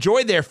 you can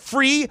enjoy their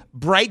free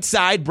Bright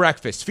Side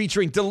breakfast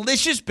featuring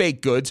delicious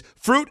baked goods,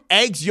 fruit,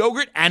 eggs,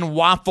 yogurt, and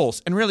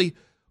waffles. And really,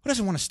 who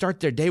doesn't want to start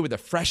their day with a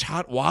fresh,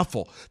 hot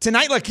waffle?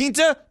 Tonight, La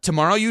Quinta,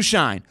 tomorrow you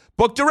shine.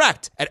 Book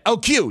direct at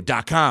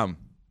lq.com.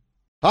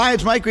 Hi,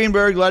 it's Mike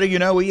Greenberg letting you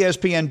know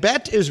ESPN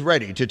Bet is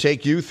ready to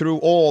take you through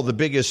all the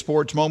biggest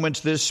sports moments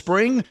this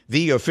spring.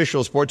 The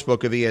official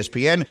sportsbook of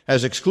ESPN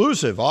has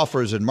exclusive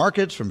offers and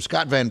markets from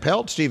Scott Van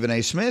Pelt, Stephen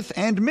A. Smith,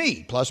 and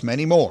me, plus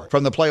many more.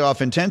 From the playoff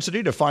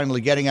intensity to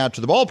finally getting out to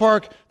the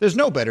ballpark, there's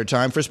no better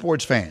time for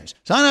sports fans.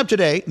 Sign up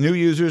today. New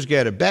users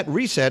get a bet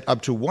reset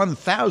up to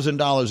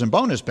 $1,000 in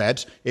bonus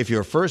bets if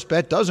your first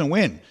bet doesn't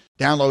win.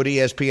 Download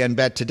ESPN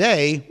Bet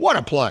today. What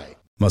a play.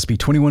 Must be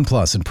 21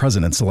 plus and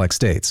present in select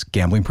states.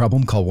 Gambling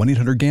problem? Call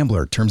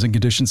 1-800-GAMBLER. Terms and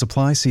conditions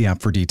apply. See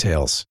app for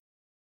details.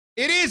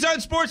 It is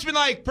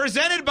Unsportsmanlike,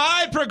 presented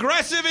by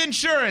Progressive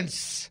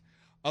Insurance.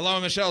 Along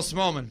with Michelle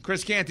Smallman,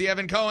 Chris Canty,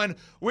 Evan Cohen.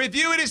 With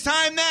you, it is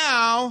time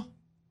now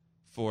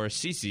for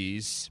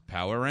CC's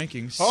Power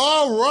Rankings.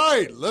 All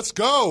right, let's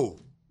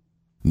go.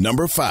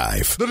 Number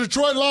 5. The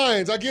Detroit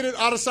Lions. I get it,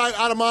 out of sight,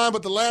 out of mind,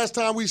 but the last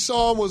time we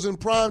saw them was in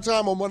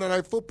primetime on Monday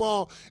Night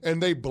Football,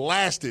 and they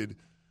blasted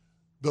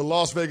the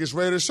Las Vegas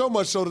Raiders, so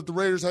much so that the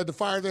Raiders had to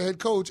fire their head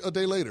coach a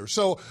day later.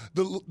 So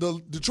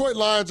the Detroit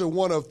Lions are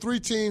one of 3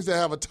 teams that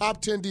have a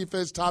top 10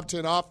 defense, top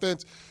 10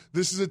 offense.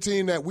 This is a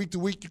team that week to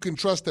week you can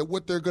trust that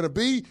what they're going to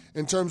be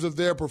in terms of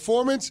their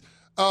performance.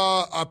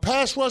 A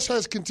pass rush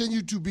has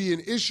continued to be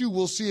an issue.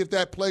 We'll see if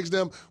that plagues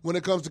them when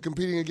it comes to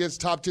competing against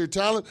top-tier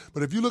talent.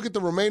 But if you look at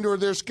the remainder of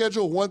their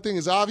schedule, one thing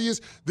is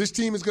obvious. This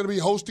team is going to be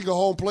hosting a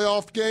home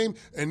playoff game,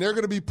 and they're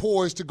going to be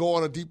poised to go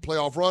on a deep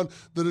playoff run.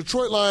 The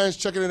Detroit Lions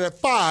checking in at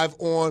 5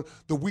 on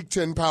the Week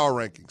 10 Power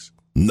Rankings.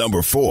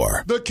 Number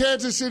 4. The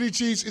Kansas City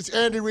Chiefs. It's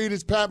Andy Reid.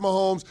 It's Pat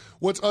Mahomes.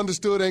 What's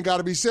understood ain't got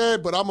to be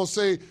said, but I'm going to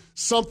say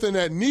something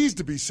that needs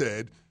to be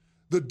said.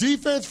 The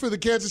defense for the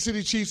Kansas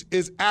City Chiefs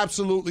is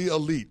absolutely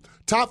elite.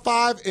 Top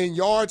 5 in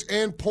yards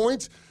and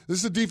points. This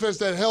is a defense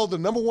that held the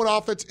number 1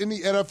 offense in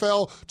the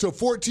NFL to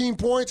 14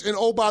 points. And,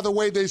 oh, by the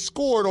way, they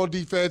scored on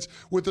defense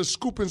with a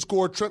scoop and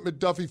score. Trent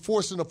McDuffie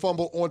forcing a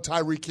fumble on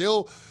Tyreek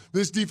Hill.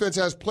 This defense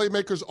has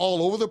playmakers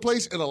all over the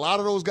place, and a lot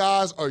of those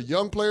guys are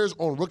young players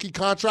on rookie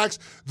contracts.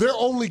 They're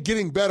only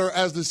getting better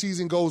as the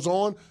season goes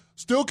on.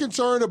 Still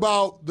concerned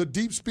about the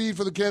deep speed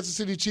for the Kansas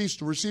City Chiefs,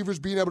 the receivers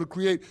being able to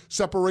create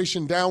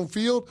separation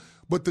downfield.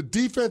 But the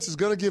defense is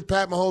going to give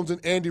Pat Mahomes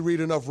and Andy Reid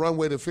enough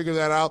runway to figure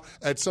that out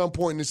at some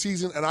point in the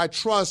season. And I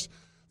trust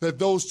that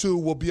those two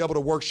will be able to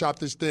workshop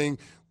this thing.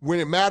 When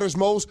it matters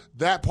most,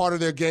 that part of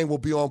their game will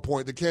be on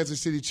point. The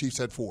Kansas City Chiefs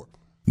at 4.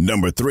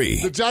 Number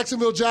 3. The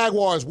Jacksonville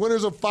Jaguars,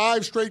 winners of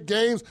 5 straight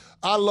games.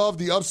 I love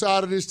the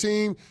upside of this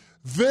team.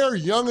 They're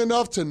young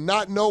enough to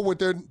not know what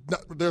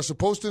they're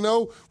supposed to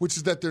know, which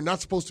is that they're not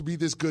supposed to be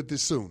this good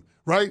this soon,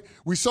 right?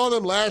 We saw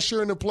them last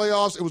year in the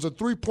playoffs. It was a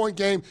 3-point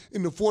game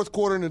in the fourth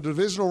quarter in the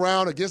divisional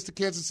round against the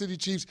Kansas City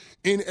Chiefs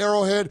in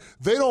Arrowhead.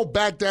 They don't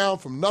back down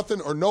from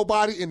nothing or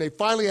nobody, and they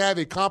finally have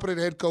a competent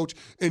head coach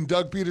in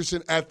Doug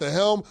Peterson at the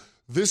helm.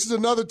 This is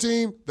another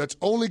team that's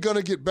only going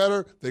to get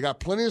better. They got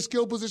plenty of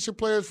skill position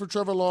players for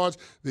Trevor Lawrence.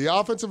 The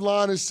offensive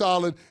line is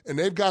solid, and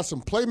they've got some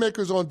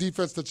playmakers on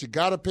defense that you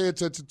got to pay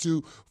attention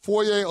to.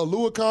 Foye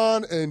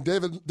Oluokun and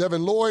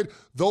Devin Lloyd,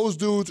 those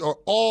dudes are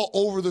all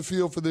over the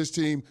field for this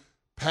team.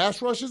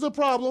 Pass rush is a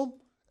problem,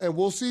 and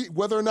we'll see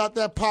whether or not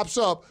that pops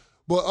up.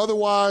 But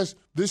otherwise,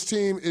 this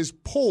team is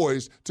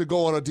poised to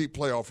go on a deep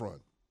playoff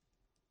run.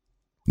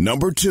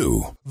 Number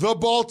 2. The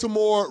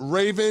Baltimore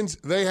Ravens,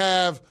 they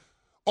have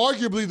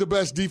arguably the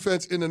best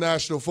defense in the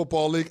National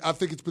Football League. I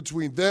think it's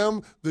between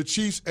them, the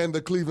Chiefs, and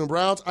the Cleveland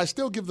Browns. I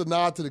still give the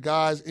nod to the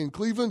guys in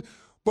Cleveland,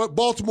 but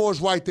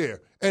Baltimore's right there.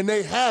 And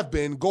they have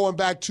been going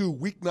back to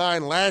Week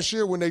 9 last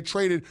year when they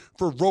traded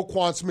for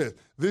Roquan Smith.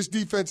 This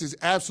defense is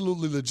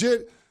absolutely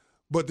legit,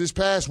 but this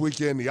past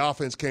weekend, the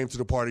offense came to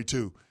the party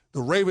too.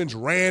 The Ravens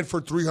ran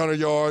for 300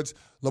 yards.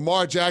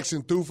 Lamar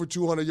Jackson threw for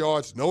 200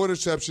 yards, no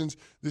interceptions.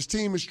 This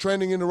team is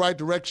trending in the right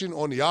direction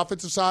on the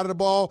offensive side of the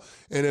ball,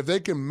 and if they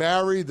can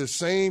marry the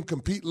same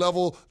compete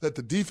level that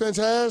the defense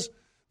has,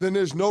 then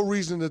there's no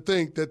reason to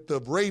think that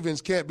the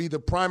Ravens can't be the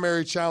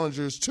primary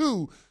challengers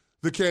to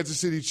the Kansas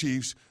City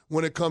Chiefs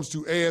when it comes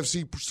to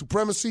AFC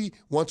supremacy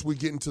once we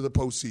get into the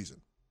postseason.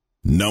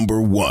 Number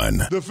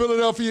 1. The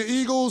Philadelphia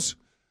Eagles,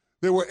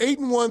 they were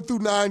 8-1 through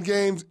 9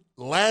 games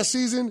last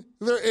season.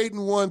 They're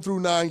 8-1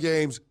 through 9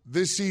 games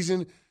this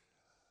season.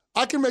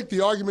 I can make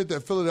the argument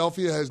that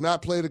Philadelphia has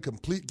not played a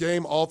complete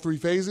game all 3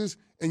 phases,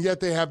 and yet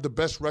they have the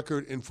best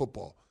record in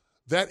football.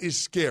 That is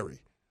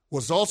scary.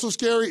 What's also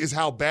scary is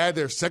how bad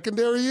their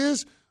secondary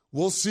is.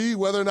 We'll see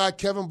whether or not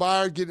Kevin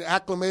Byard getting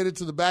acclimated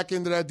to the back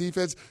end of that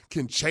defense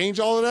can change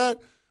all of that.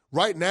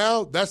 Right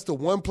now, that's the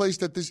one place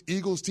that this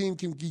Eagles team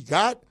can be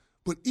got.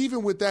 But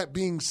even with that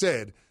being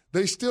said,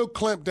 they still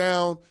clamped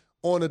down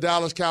on the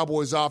Dallas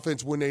Cowboys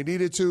offense when they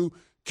needed to.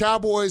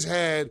 Cowboys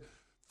had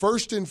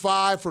 1st and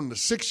 5 from the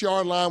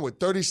 6-yard line with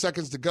 30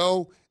 seconds to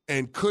go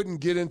and couldn't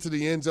get into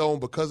the end zone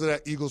because of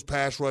that Eagles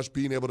pass rush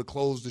being able to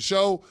close the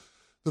show.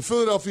 The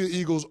Philadelphia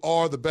Eagles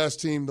are the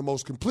best team, the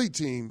most complete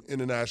team in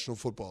the National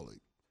Football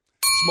League.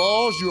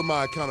 Smalls, you are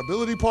my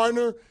accountability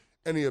partner.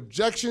 Any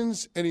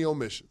objections, any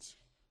omissions?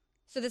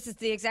 So this is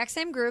the exact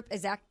same group,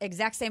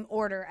 exact same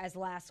order as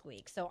last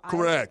week. So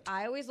Correct.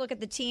 I always look at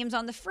the teams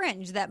on the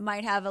fringe that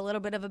might have a little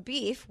bit of a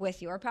beef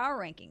with your power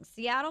rankings.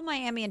 Seattle,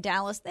 Miami, and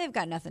Dallas, they've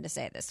got nothing to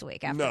say this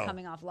week after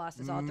coming off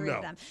losses, all 3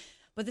 of them.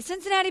 But the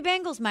Cincinnati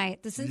Bengals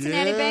might. The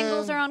Cincinnati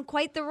Bengals are on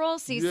quite the roll,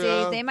 CC.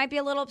 Yeah. They might be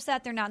a little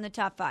upset they're not in the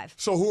top 5.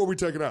 So who are we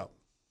taking out?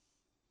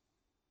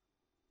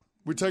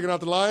 We taking out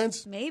the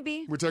Lions?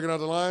 Maybe. We're taking out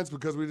the Lions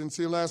because we didn't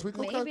see them last week?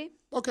 Okay. Maybe.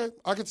 Okay.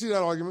 I can see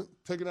that argument.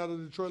 Taking out the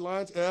Detroit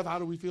Lions. Ev, how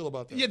do we feel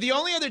about that? Yeah, the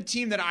only other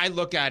team that I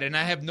look at, and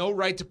I have no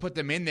right to put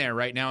them in there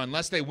right now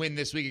unless they win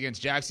this week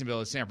against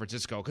Jacksonville, is San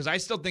Francisco. Because I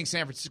still think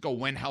San Francisco,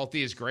 when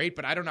healthy, is great,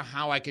 but I don't know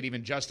how I could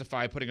even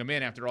justify putting them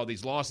in after all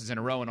these losses in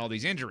a row and all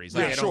these injuries.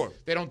 Like,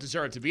 they don't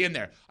deserve to be in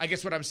there. I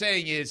guess what I'm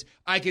saying is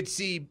I could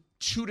see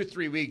 2 to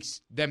 3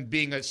 weeks them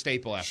being a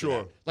staple after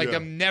that. Like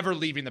them never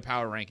leaving the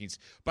power rankings.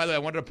 By the way, I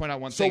wanted to point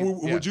out one thing.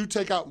 So would you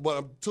take out,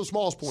 to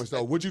Small's points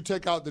though, would you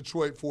take out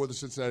Detroit for the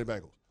Cincinnati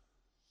Bengals?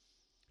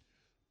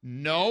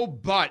 No,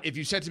 but if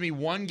you said to me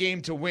one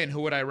game to win,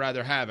 who would I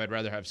rather have? I'd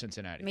rather have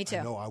Cincinnati. Me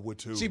too. No, I would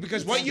too. See,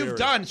 because what you've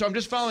done, so I'm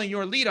just following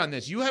your lead on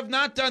this. You have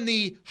not done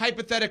the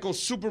hypothetical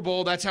Super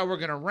Bowl, that's how we're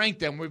going to rank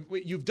them.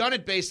 You've done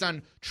it based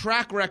on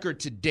track record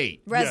to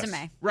date. Resume.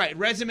 Yes. Right,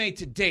 resume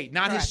to date.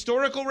 Not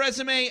historical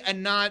resume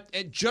and not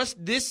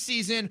just this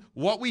season,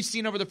 what we've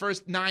seen over the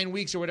first 9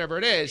 weeks or whatever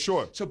it is.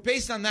 Sure. So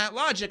based on that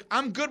logic,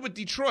 I'm good with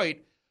Detroit.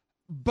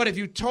 But if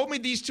you told me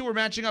these two were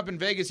matching up in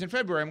Vegas in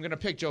February, I'm going to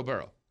pick Joe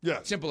Burrow. Yeah.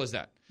 Simple as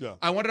that. Yeah.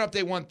 I wanted to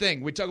update one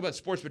thing. We talk about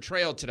sports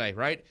betrayal today,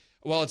 right?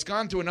 Well, it's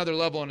gone to another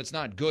level, and it's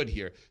not good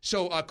here.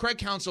 So Craig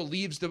Counsell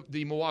leaves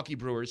the Milwaukee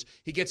Brewers.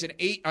 He gets a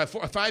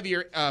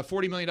 5-year,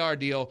 $40 million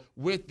deal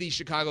with the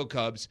Chicago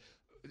Cubs.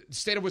 The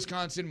state of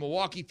Wisconsin,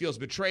 Milwaukee feels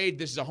betrayed.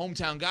 This is a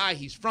hometown guy.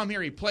 He's from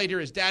here. He played here.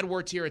 His dad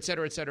worked here, et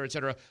cetera, et cetera, et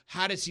cetera.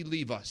 How does he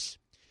leave us?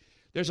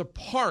 There's a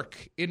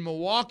park in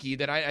Milwaukee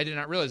that I did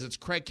not realize. It's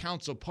Craig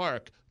Counsell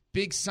Park.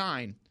 Big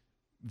sign,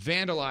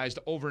 vandalized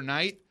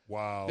overnight.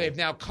 Wow. They've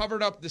now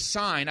covered up the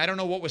sign. I don't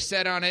know what was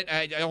said on it.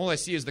 All I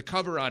see is the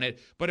cover on it.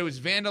 But it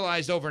was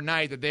vandalized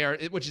overnight,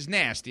 which is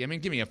nasty. I mean,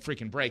 give me a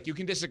freaking break. You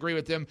can disagree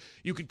with them.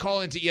 You could call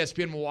into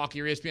ESPN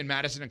Milwaukee or ESPN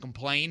Madison and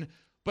complain.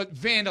 But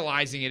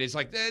vandalizing it is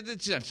like,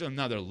 it's just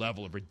another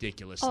level of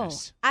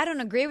ridiculousness. Oh, I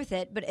don't agree with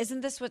it, but isn't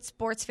this what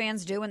sports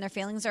fans do when their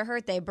feelings are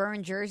hurt? They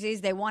burn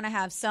jerseys. They want to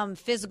have some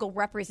physical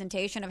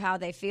representation of how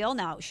they feel.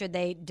 Now, should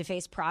they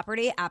deface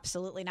property?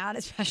 Absolutely not,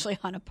 especially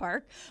on a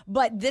park.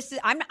 But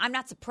I'm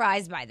not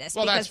surprised by this.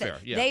 Well, because that's fair.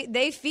 Yeah.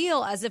 They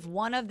feel as if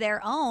one of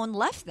their own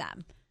left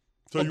them.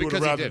 So you would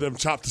have rather them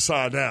chop the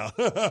sign down.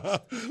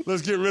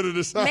 Let's get rid of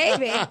the sign.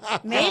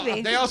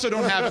 Maybe. They also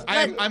don't have.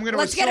 I'm going to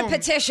let's get a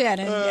petition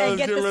and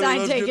get the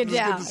sign taken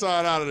down. Get the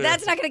sign out of there.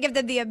 That's not going to give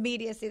them the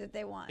immediacy that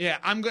they want. Yeah,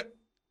 I'm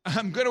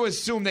going to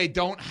assume they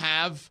don't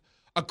have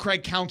a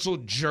Craig Counsell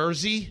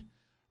jersey,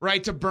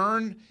 right, to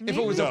burn. Maybe. If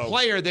it was a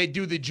player, they'd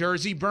do the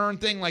jersey burn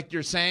thing like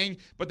you're saying,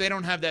 but they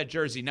don't have that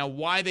jersey. Now,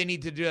 why they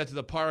need to do that to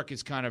the park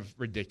is kind of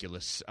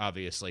ridiculous,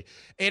 obviously.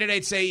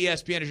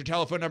 888-SAY-ESPN is your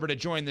telephone number to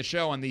join the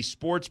show on the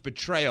sports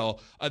betrayal,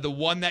 the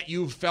one that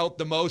you felt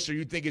the most or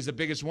you think is the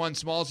biggest one.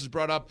 Smalls has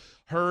brought up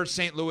her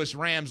St. Louis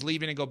Rams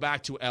leaving and go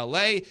back to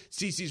L.A.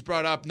 Cece's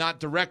brought up, not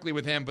directly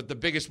with him, but the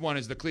biggest one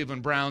is the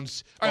Cleveland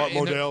Browns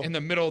in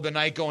the middle of the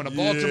night going to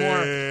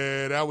Baltimore.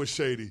 Yeah, that was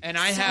shady. And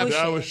I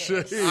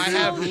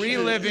have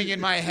reliving in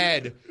my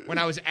head when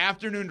I was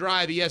afternoon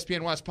drive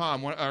ESPN West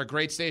Palm, our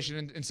great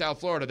station in South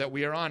Florida that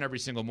we are on every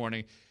single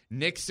morning.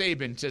 Nick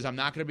Saban says, I'm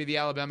not going to be the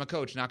Alabama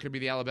coach,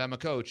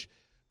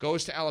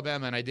 goes to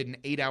Alabama, and I did an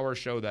 8-hour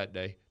show that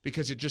day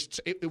because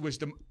it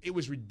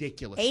was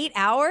ridiculous. 8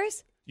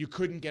 hours? You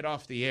couldn't get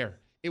off the air.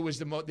 It was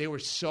they were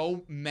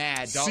so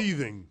mad.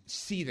 Seething,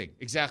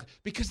 exactly.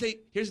 Because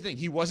here's the thing,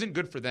 he wasn't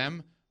good for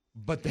them,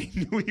 but they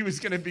knew he was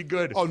going to be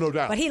good. Oh, no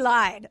doubt. But he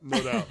lied.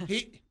 No doubt.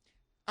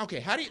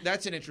 Okay,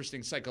 that's an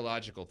interesting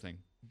psychological thing.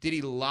 Did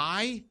he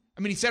lie?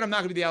 I mean, he said, I'm not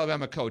going to be the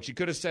Alabama coach. He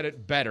could have said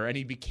it better, and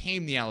he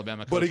became the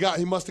Alabama coach. But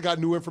he must have got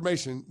new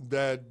information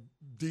that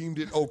deemed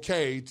it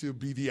okay to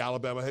be the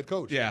Alabama head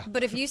coach. Yeah.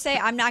 But if you say,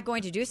 I'm not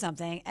going to do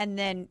something, and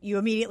then you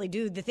immediately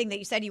do the thing that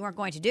you said you weren't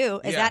going to do,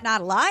 is that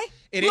not a lie?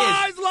 It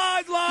lies, is.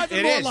 Lies,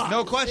 It more is, lies.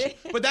 no question.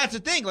 But that's the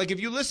thing. Like, if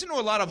you listen to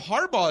a lot of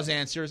Harbaugh's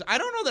answers, I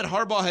don't know that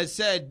Harbaugh has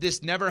said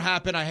this never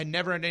happened. I had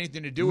never had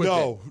anything to do with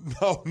it.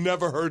 No,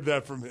 never heard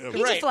that from him.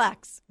 He's a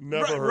flex.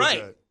 Never heard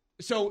that.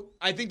 So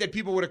I think that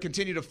people would have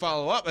continued to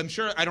follow up. I'm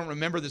sure, I don't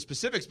remember the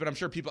specifics, but I'm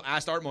sure people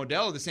asked Art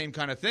Modell the same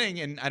kind of thing,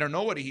 and I don't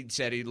know what he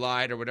said. He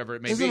lied or whatever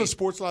it may be. Isn't a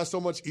sports lie so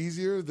much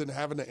easier than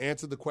having to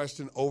answer the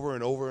question over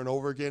and over and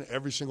over again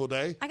every single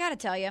day? I got to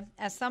tell you,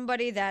 as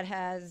somebody that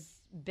has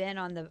been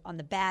on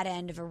the bad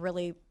end of a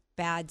really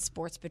bad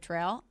sports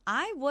betrayal,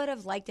 I would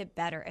have liked it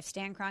better if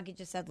Stan Kroenke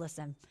just said,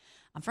 listen,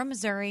 I'm from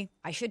Missouri.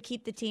 I should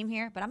keep the team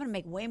here, but I'm going to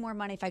make way more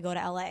money if I go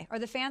to L.A. Are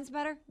the fans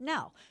better?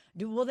 No.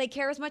 Will they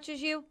care as much as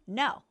you?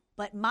 No.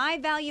 But my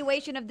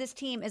valuation of this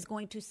team is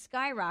going to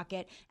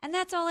skyrocket, and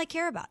that's all I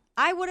care about.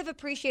 I would have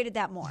appreciated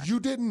that more. You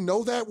didn't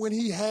know that when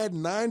he had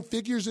 9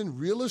 figures in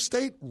real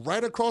estate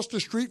right across the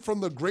street from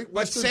the Great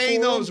Western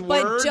saying Forum? those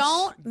words, but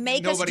don't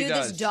make us do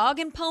does. this dog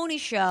and pony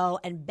show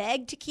and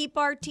beg to keep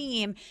our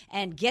team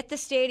and get the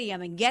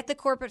stadium and get the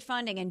corporate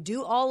funding and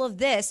do all of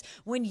this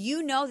when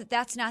you know that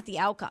that's not the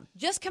outcome.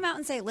 Just come out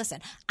and say,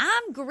 listen,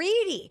 I'm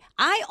greedy.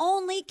 I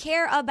only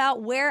care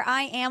about where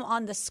I am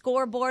on the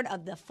scoreboard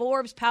of the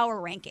Forbes Power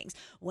Rankings.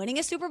 Winning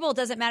a Super Bowl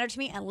doesn't matter to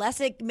me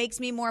unless it makes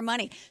me more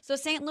money. So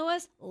St.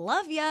 Louis,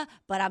 love ya,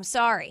 but I'm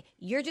sorry.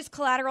 You're just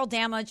collateral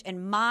damage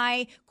in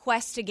my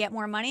quest to get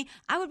more money.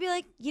 I would be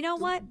like, you know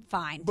what?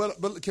 Fine.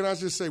 But can I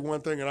just say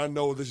one thing, and I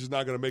know this is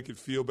not going to make it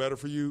feel better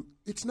for you.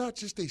 It's not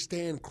just a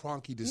Stan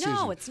Kroenke decision.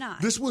 No, it's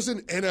not. This was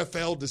an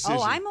NFL decision.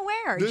 Oh, I'm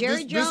aware.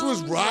 This Jones,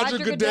 was Roger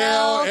Goodell,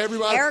 Goodell,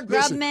 everybody. Eric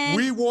Grubman.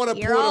 We want to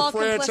You're put all a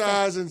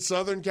franchise complicit. in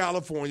Southern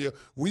California.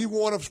 We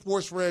want a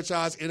sports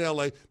franchise in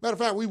L.A. Matter of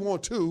fact, we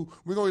want 2.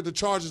 We're going to get the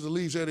Chargers to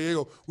leave San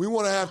Diego. We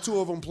want to have 2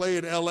 of them play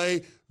in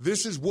L.A.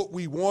 This is what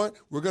we want.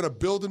 We're going to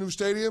build a new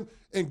stadium.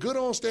 And good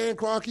on Stan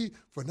Kroenke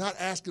for not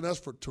asking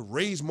us to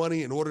raise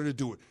money in order to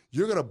do it.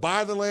 You're going to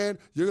buy the land.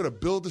 You're going to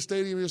build the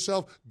stadium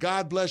yourself.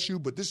 God bless you,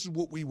 but this is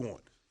what we want.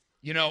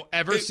 You know,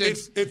 ever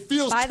since it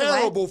feels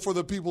terrible for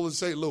the people in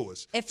St.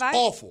 Louis.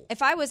 Awful.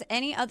 If I was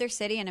any other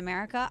city in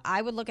America,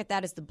 I would look at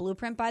that as the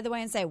blueprint, by the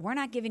way, and say, we're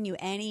not giving you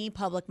any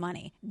public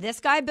money. This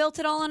guy built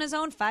it all on his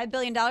own, $5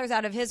 billion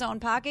out of his own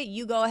pocket.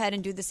 You go ahead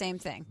and do the same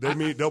thing.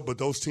 But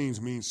those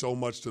teams mean so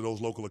much to those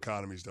local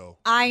economies, though.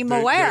 I'm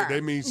aware.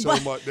 They mean so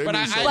much. But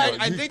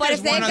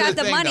if they've got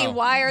the money,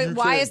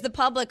 why is the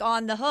public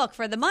on the hook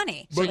for the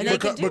money?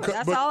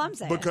 That's all I'm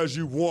saying. Because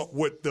you want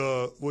what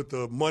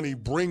the money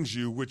brings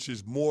you, which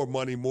is more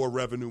money, more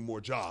revenue,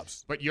 more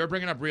jobs. But you're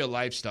bringing up real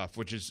life stuff,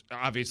 which is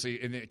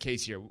obviously in the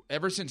case here.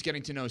 Ever since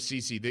getting to know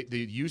Cece, the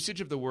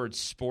usage of the word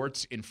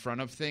sports in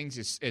front of things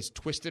has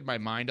twisted my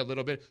mind a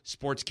little bit.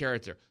 Sports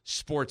character,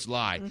 sports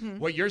lie. Mm-hmm.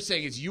 What you're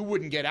saying is you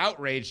wouldn't get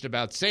outraged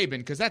about Saban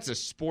because that's a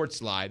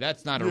sports lie.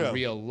 That's not a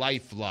real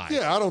life lie.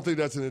 Yeah, I don't think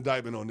that's an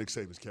indictment on Nick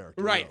Saban's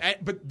character. Right, no.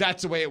 But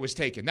that's the way it was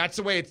taken. That's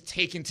the way it's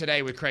taken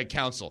today with Craig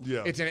Counsell.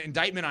 Yeah. It's an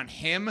indictment on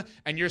him,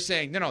 and you're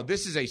saying, no,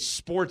 this is a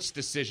sports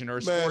decision or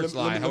a sports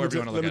lie, however you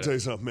want to look at it. Let me tell you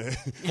something, man.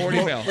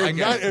 40 mil.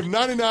 If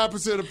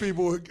 99% of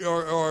people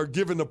are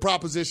given the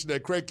proposition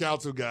that Craig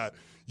Counsell got,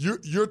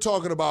 you're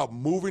talking about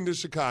moving to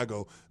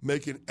Chicago,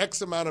 making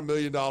X amount of $1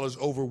 million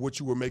over what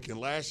you were making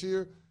last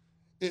year.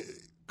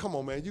 Come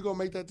on, man. You're going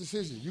to make that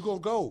decision. You're going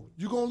to go.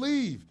 You're going to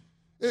leave.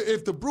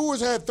 If the Brewers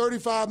had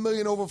 $35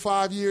 million over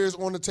 5 years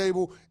on the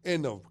table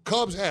and the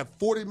Cubs had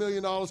 $40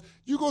 million,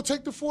 you're going to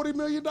take the $40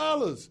 million.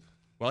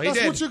 Well, he That's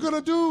did. what you're going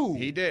to do.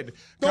 He did.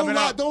 Don't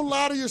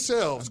lie to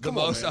yourselves. The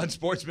most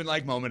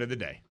unsportsmanlike moment of the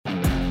day.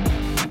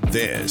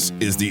 This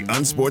is the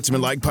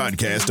Unsportsmanlike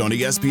Podcast on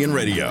ESPN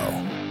Radio.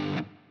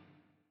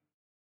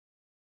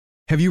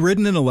 Have you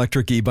ridden an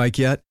electric e-bike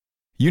yet?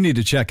 You need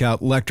to check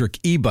out Electric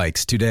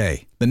E-Bikes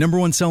today, the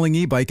 #1 selling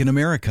e-bike in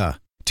America.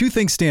 2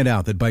 things stand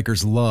out that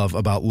bikers love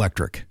about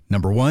Electric.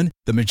 Number 1,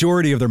 the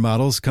majority of their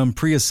models come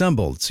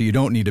pre-assembled, so you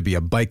don't need to be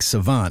a bike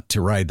savant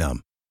to ride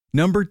them.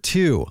 Number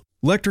 2,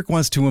 Electric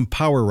wants to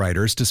empower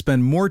riders to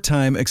spend more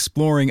time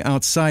exploring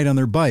outside on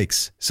their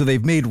bikes, so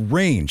they've made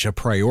range a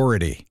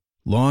priority.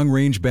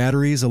 Long-range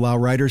batteries allow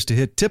riders to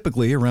hit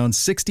typically around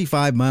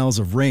 65 miles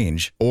of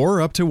range, or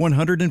up to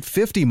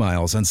 150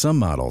 miles on some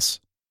models.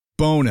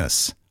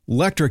 Bonus,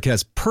 Electric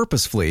has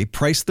purposefully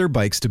priced their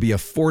bikes to be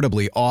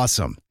affordably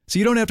awesome, so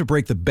you don't have to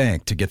break the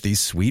bank to get these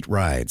sweet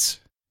rides.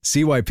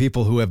 See why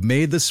people who have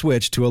made the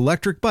switch to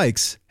electric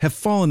bikes have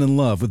fallen in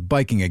love with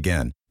biking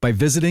again by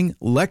visiting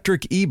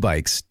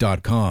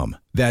lectricebikes.com.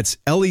 That's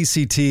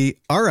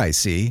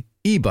LECTRIC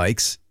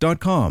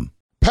ebikes.com.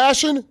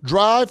 Passion,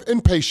 drive,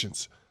 and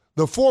patience.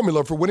 The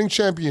formula for winning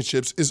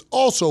championships is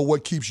also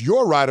what keeps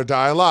your ride or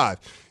die alive.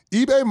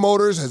 eBay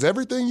Motors has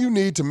everything you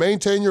need to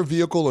maintain your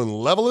vehicle and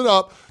level it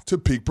up to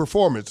peak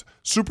performance.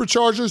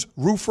 Superchargers,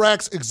 roof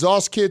racks,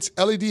 exhaust kits,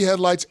 LED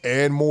headlights,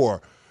 and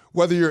more.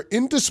 Whether you're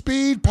into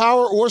speed,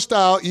 power, or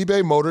style,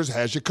 eBay Motors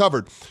has you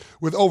covered.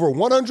 With over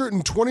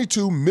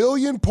 122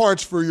 million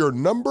parts for your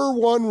number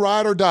one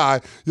ride or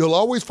die, you'll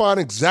always find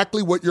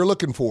exactly what you're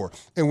looking for.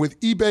 And with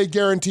eBay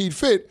Guaranteed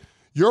Fit,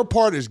 your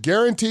part is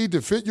guaranteed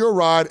to fit your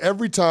ride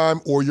every time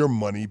or your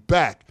money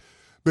back.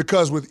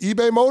 Because with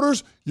eBay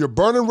Motors, you're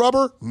burning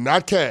rubber,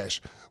 not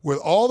cash. With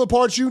all the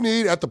parts you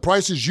need at the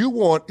prices you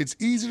want, it's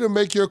easy to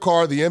make your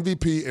car the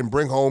MVP and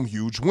bring home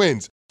huge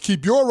wins.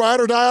 Keep your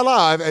ride or die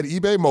alive at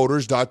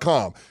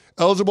ebaymotors.com.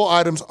 Eligible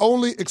items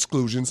only.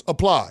 Exclusions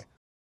apply.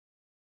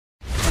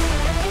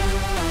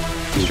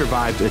 We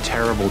survived a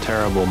terrible,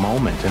 terrible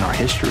moment in our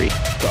history.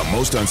 The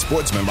most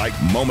unsportsmanlike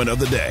moment of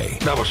the day.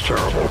 That was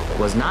terrible.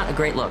 Was not a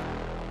great look.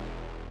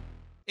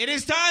 It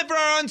is time for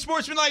our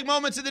unsportsmanlike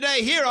moments of the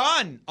day here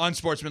on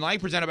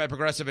Unsportsmanlike, presented by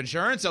Progressive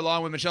Insurance,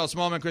 along with Michelle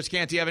Smallman, Chris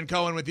Canty, Evan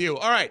Cohen with you.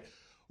 All right,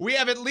 we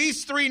have at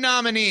least 3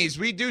 nominees.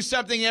 We do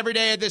something every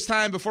day at this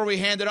time before we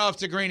hand it off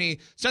to Greeny.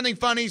 Something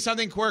funny,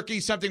 something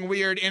quirky, something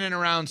weird in and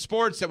around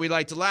sports that we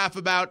like to laugh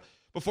about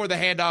before the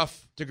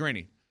handoff to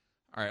Greeny.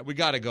 All right, we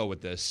got to go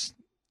with this.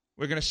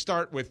 We're going to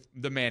start with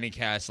the Manning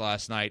cast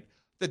last night,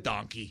 the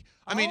donkey.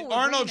 I mean,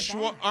 Arnold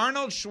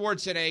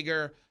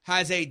Schwarzenegger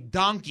has a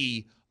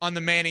donkey on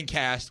the Manning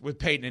cast with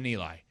Peyton and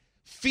Eli,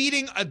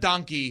 feeding a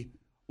donkey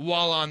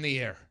while on the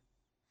air.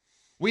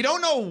 We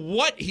don't know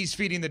what he's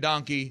feeding the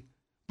donkey,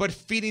 but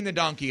feeding the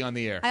donkey on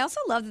the air. I also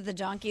love that the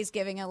donkey's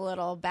giving a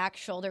little back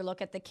shoulder look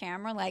at the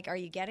camera, like, are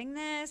you getting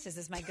this? Is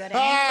this my good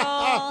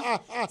angle?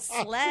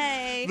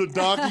 Slay. The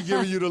donkey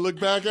giving you the look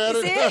back at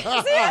it? See it?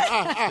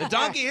 The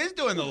donkey is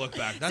doing the look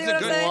back. That's See a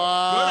what good, I'm saying?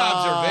 good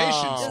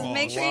observation, Just Smalls.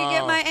 make sure you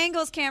get my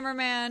angles,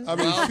 cameraman. I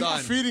mean, Well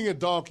done. feeding a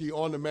donkey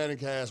on the Manning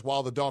cast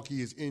while the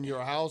donkey is in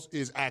your house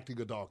is acting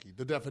a donkey,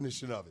 the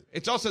definition of it.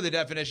 It's also the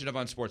definition of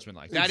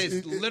unsportsmanlike. That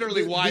is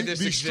literally why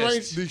this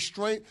exists.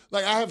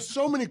 Like, I have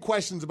so many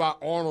questions about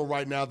Arnold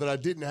right now that I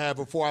didn't have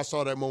before I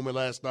saw that moment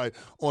last night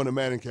on the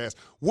Manning cast.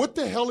 What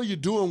the hell are you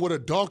doing with a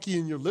donkey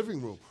in your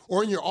living room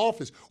or in your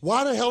office?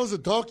 Why the hell is a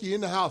donkey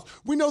in the house?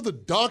 We know the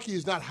donkey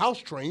is not house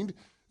trained.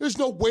 There's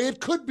no way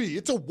it could be.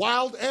 It's a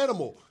wild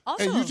animal.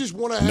 Also, and you just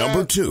want to have...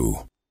 Number 2.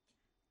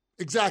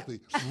 Exactly.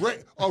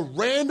 A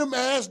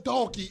random-ass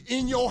donkey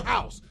in your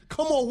house.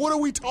 Come on, what are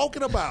we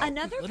talking about?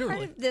 Another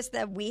part of this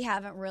that we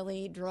haven't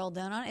really drilled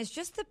down on is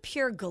just the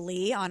pure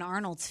glee on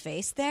Arnold's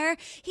face there.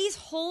 He's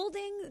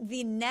holding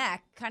the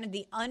neck, kind of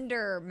the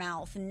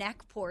undermouth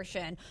neck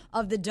portion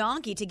of the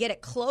donkey to get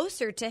it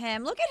closer to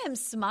him. Look at him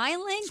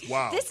smiling.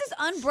 Wow. This is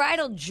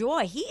unbridled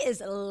joy. He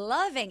is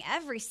loving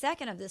every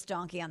second of this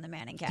donkey on the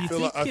Manning cast.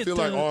 I feel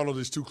like Arnold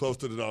is too close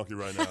to the donkey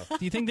right now.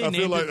 Do you think they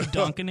named it the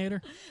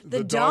Donkinator?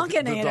 The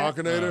Donkinator.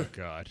 The Donkinator? Oh,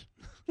 God.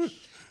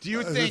 Do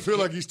you I think... feel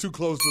like he's too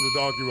close to the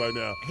donkey right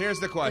now. Here's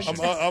the question.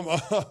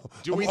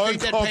 Do we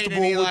think that Peyton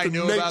and Eli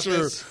knew about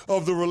this?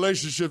 Of the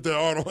relationship that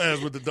Arnold has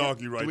with the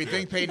donkey right now? Do we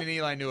think Peyton and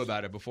Eli knew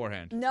about it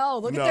beforehand? No,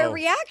 look at their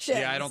reaction.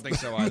 Yeah, I don't think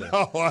so either.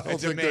 No, I don't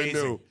It's think amazing.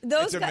 they knew.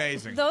 It's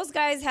amazing. Those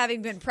guys,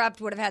 having been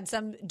prepped, would have had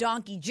some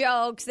donkey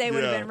jokes. They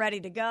would have Yeah. been ready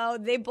to go.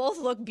 They both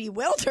look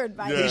bewildered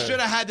by Yeah. He this. should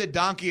have had the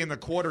donkey in the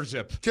quarter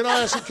zip. Can I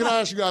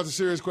ask you guys a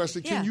serious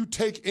question? Yeah. Can you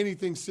take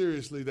anything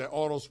seriously that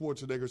Arnold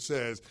Schwarzenegger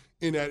says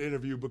in that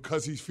interview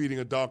because he's feeding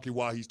a donkey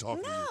while he's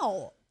talking to you?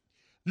 No.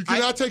 You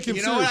cannot take him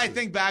seriously. You know what I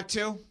think back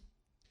to?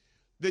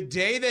 The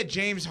day that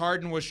James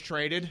Harden was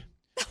traded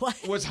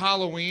was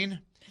Halloween.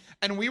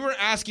 And we were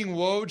asking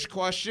Woj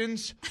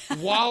questions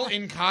while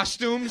in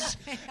costumes.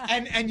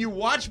 And you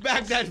watch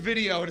back that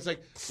video, and it's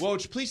like,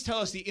 Woj, please tell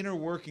us the inner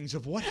workings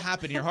of what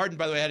happened here. Harden,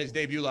 by the way, had his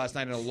debut last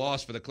night in a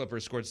loss for the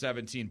Clippers, scored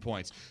 17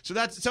 points. So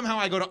that's somehow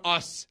I go to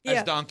us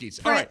as donkeys.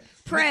 All right.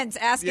 Prince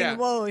asking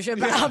Woj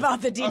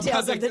about the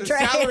details of the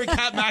trade. Salary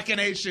cap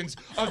machinations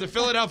of the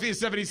Philadelphia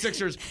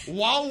 76ers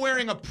while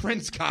wearing a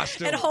Prince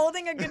costume. And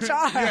holding a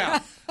guitar. Yeah.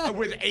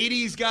 With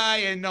 80s guy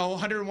and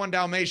 101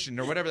 Dalmatian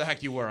or whatever the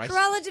heck you were.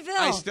 Cruella DeVille.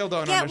 I still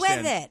don't Get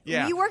understand. with it.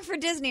 Yeah. You work for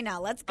Disney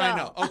now. Let's go. I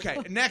know. Okay,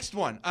 next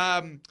one.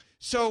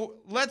 So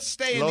let's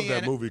stay in Love the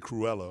that movie,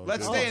 Cruella.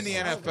 Let's stay in the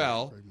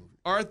NFL.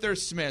 Arthur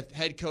Smith,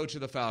 head coach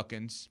of the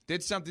Falcons,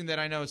 did something that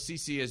I know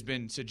CC has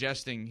been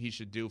suggesting he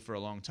should do for a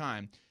long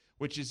time,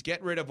 which is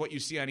get rid of what you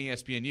see on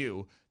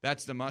ESPNU.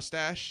 That's the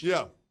mustache.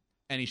 Yeah.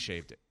 And he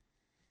shaved it.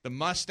 The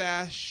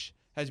mustache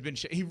has been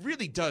shaved. He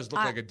really does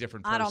look like a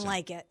different person. I don't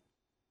like it.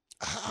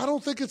 I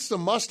don't think it's the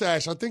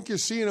mustache. I think you're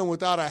seeing him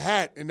without a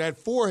hat, and that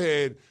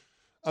forehead.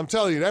 I'm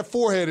telling you, that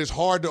forehead is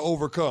hard to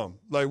overcome.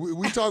 Like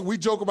we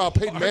joke about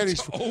Peyton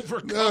Manning's.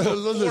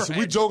 Listen,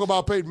 we joke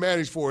about Peyton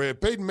Manning's forehead.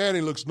 Peyton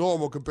Manning looks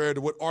normal compared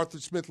to what Arthur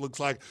Smith looks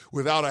like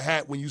without a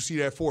hat. When you see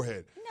that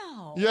forehead,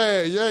 no.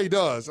 Yeah, he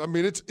does. I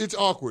mean, it's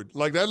awkward.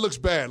 Like that looks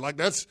bad. Like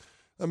that's.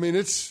 I mean,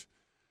 it's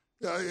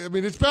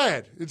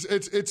bad.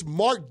 It's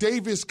Mark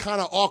Davis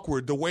kind of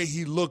awkward the way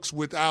he looks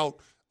without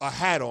a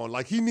hat on.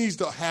 Like he needs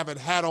to have a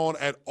hat on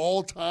at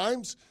all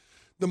times.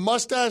 The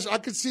mustache, I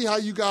could see how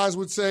you guys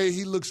would say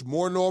he looks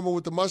more normal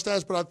with the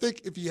mustache, but I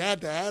think if he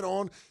had the hat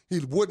on, he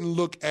wouldn't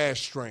look as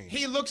strange.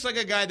 He looks like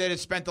a guy that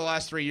has spent the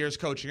last 3 years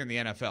coaching in the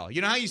NFL.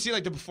 You know how you see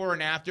like the before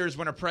and afters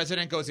when a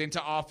president goes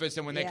into office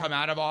and when they come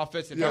out of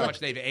office and how much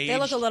they've aged? They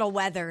look a little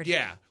weathered.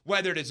 Yeah,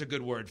 weathered is a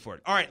good word for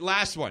it. All right,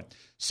 last one.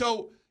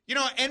 So, you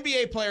know,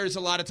 NBA players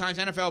a lot of times,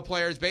 NFL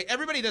players,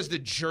 everybody does the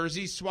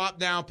jersey swap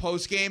now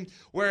post-game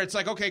where it's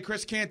like, okay,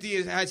 Chris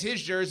Canty has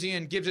his jersey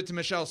and gives it to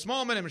Michelle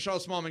Smallman, and Michelle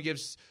Smallman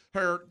gives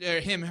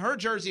him her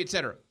jersey,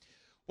 etc.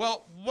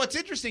 Well, what's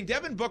interesting,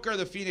 Devin Booker of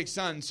the Phoenix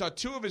Suns saw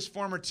two of his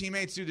former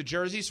teammates do the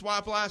jersey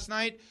swap last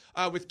night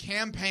with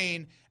Cam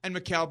Payne and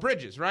Mikal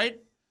Bridges, right?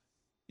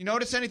 You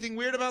notice anything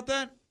weird about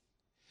that?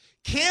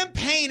 Cam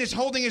Payne is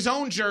holding his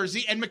own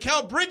jersey and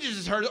Mikal Bridges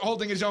is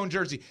holding his own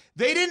jersey.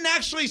 They didn't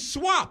actually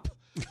swap.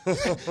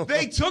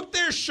 They took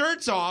their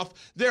shirts off.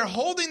 They're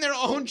holding their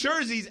own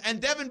jerseys,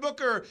 and Devin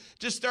Booker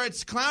just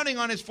starts clowning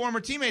on his former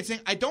teammates,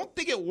 saying, I don't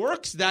think it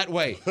works that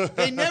way.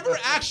 They never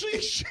actually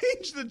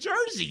exchanged the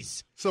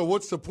jerseys. So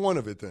what's the point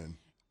of it then?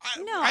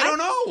 I don't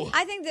know.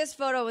 I think this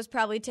photo was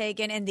probably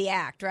taken in the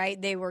act, right?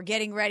 They were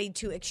getting ready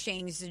to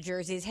exchange the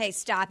jerseys. Hey,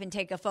 stop and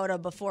take a photo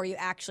before you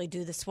actually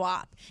do the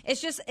swap.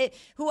 It's just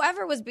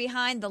whoever was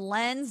behind the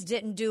lens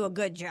didn't do a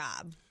good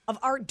job of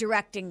art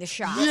directing the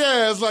shot.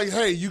 Yeah, it's like,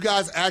 hey, you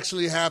guys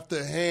actually have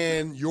to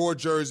hand your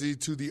jersey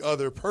to the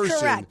other person.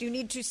 Correct. You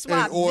need to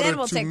swap. In order then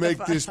we'll to take make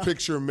the photo. this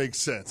picture make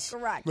sense.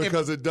 Correct.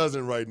 Because it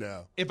doesn't right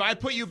now. If I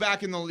put you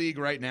back in the league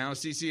right now,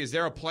 CC, is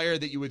there a player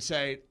that you would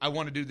say, I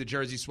want to do the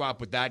jersey swap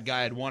with that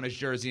guy? I'd want his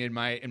jersey in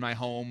my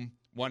home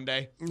one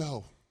day?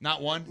 No.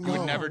 Not one? You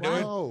would never do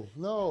it?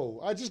 No.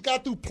 I just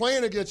got through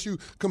playing against you,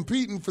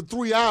 competing for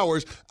 3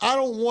 hours. I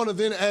don't want to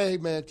then, hey,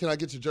 man, can I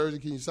get your jersey?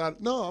 Can you sign it?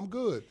 No, I'm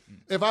good.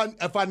 If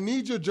I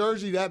need your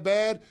jersey that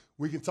bad,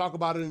 we can talk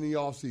about it in the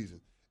offseason.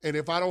 And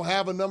if I don't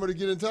have a number to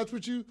get in touch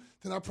with you,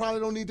 then I probably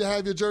don't need to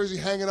have your jersey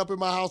hanging up in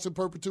my house in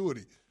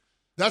perpetuity.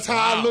 That's how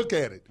I look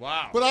at it.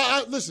 Wow. But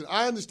I listen,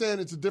 I understand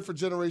it's a different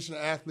generation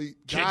of athlete.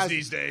 Kids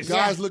these days.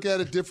 Guys look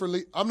at it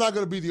differently. I'm not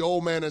going to be the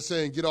old man that's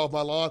saying, get off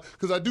my lawn,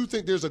 because I do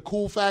think there's a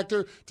cool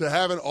factor to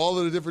having all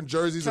of the different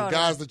jerseys of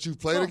guys that you've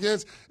played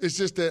against. It's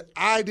just that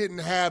I didn't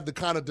have the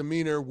kind of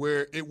demeanor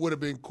where it would have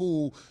been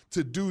cool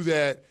to do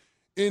that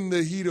in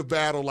the heat of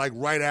battle, like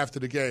right after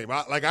the game.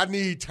 I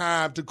need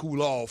time to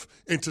cool off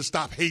and to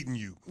stop hating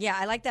you. Yeah,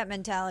 I like that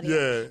mentality.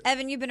 Yeah.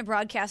 Evan, you've been a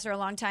broadcaster a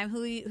long time.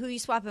 Who you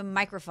swapping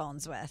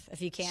microphones with,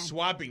 if you can?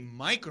 Swapping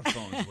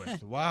microphones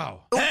with.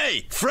 Wow.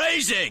 Hey,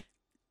 phrasing.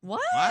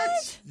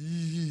 What?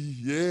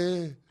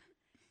 Yeah.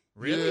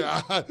 Really?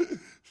 Yeah.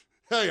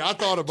 Hey, I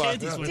thought about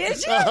that. Did you?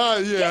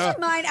 Yeah. Get your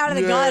mind out of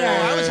the gutter.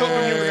 I was hoping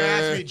you were going to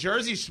ask me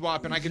jersey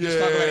swap, and I could just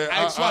talk about it.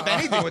 I'd swap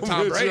anything with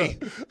Tom Brady.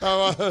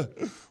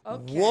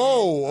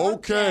 Whoa,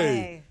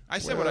 okay. I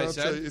said what I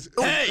said.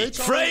 Hey,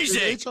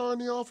 phrasing. Is HR in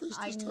the office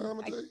this time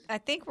of day? I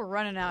think we're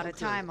running out of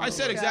time. I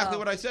said exactly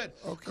what I said.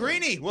 Okay.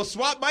 Greeny, we'll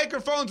swap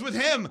microphones with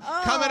him.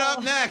 Coming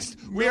up next,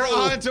 we are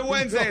on to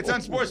Wednesday. It's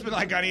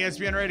Unsportsmanlike on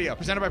ESPN Radio,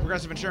 presented by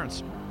Progressive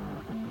Insurance.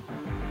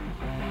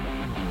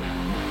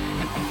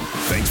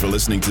 Thanks for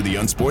listening to the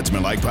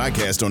Unsportsmanlike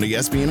podcast on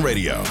ESPN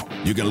Radio.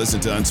 You can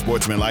listen to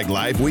Unsportsmanlike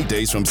live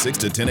weekdays from 6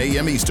 to 10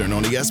 a.m. Eastern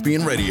on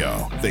ESPN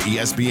Radio, the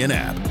ESPN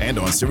app, and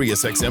on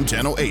SiriusXM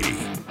Channel 80.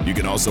 You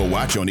can also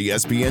watch on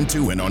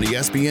ESPN2 and on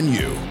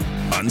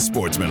ESPNU.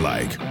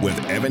 Unsportsmanlike with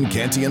Evan,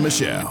 Canty, and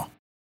Michelle.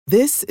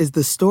 This is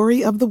the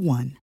story of the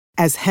one.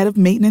 As head of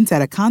maintenance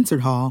at a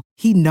concert hall,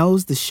 he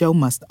knows the show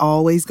must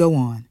always go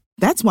on.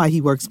 That's why he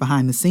works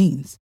behind the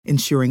scenes,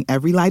 ensuring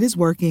every light is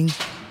working,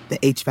 the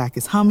HVAC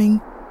is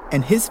humming,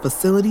 and his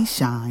facility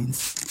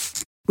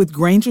shines. With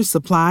Grainger's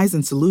supplies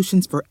and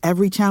solutions for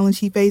every challenge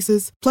he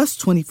faces, plus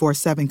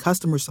 24/7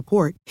 customer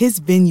support, his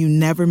venue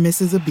never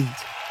misses a beat.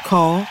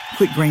 Call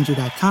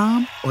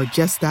quickgrainger.com or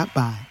just stop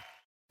by.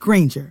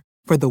 Grainger,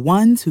 for the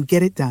ones who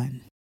get it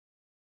done.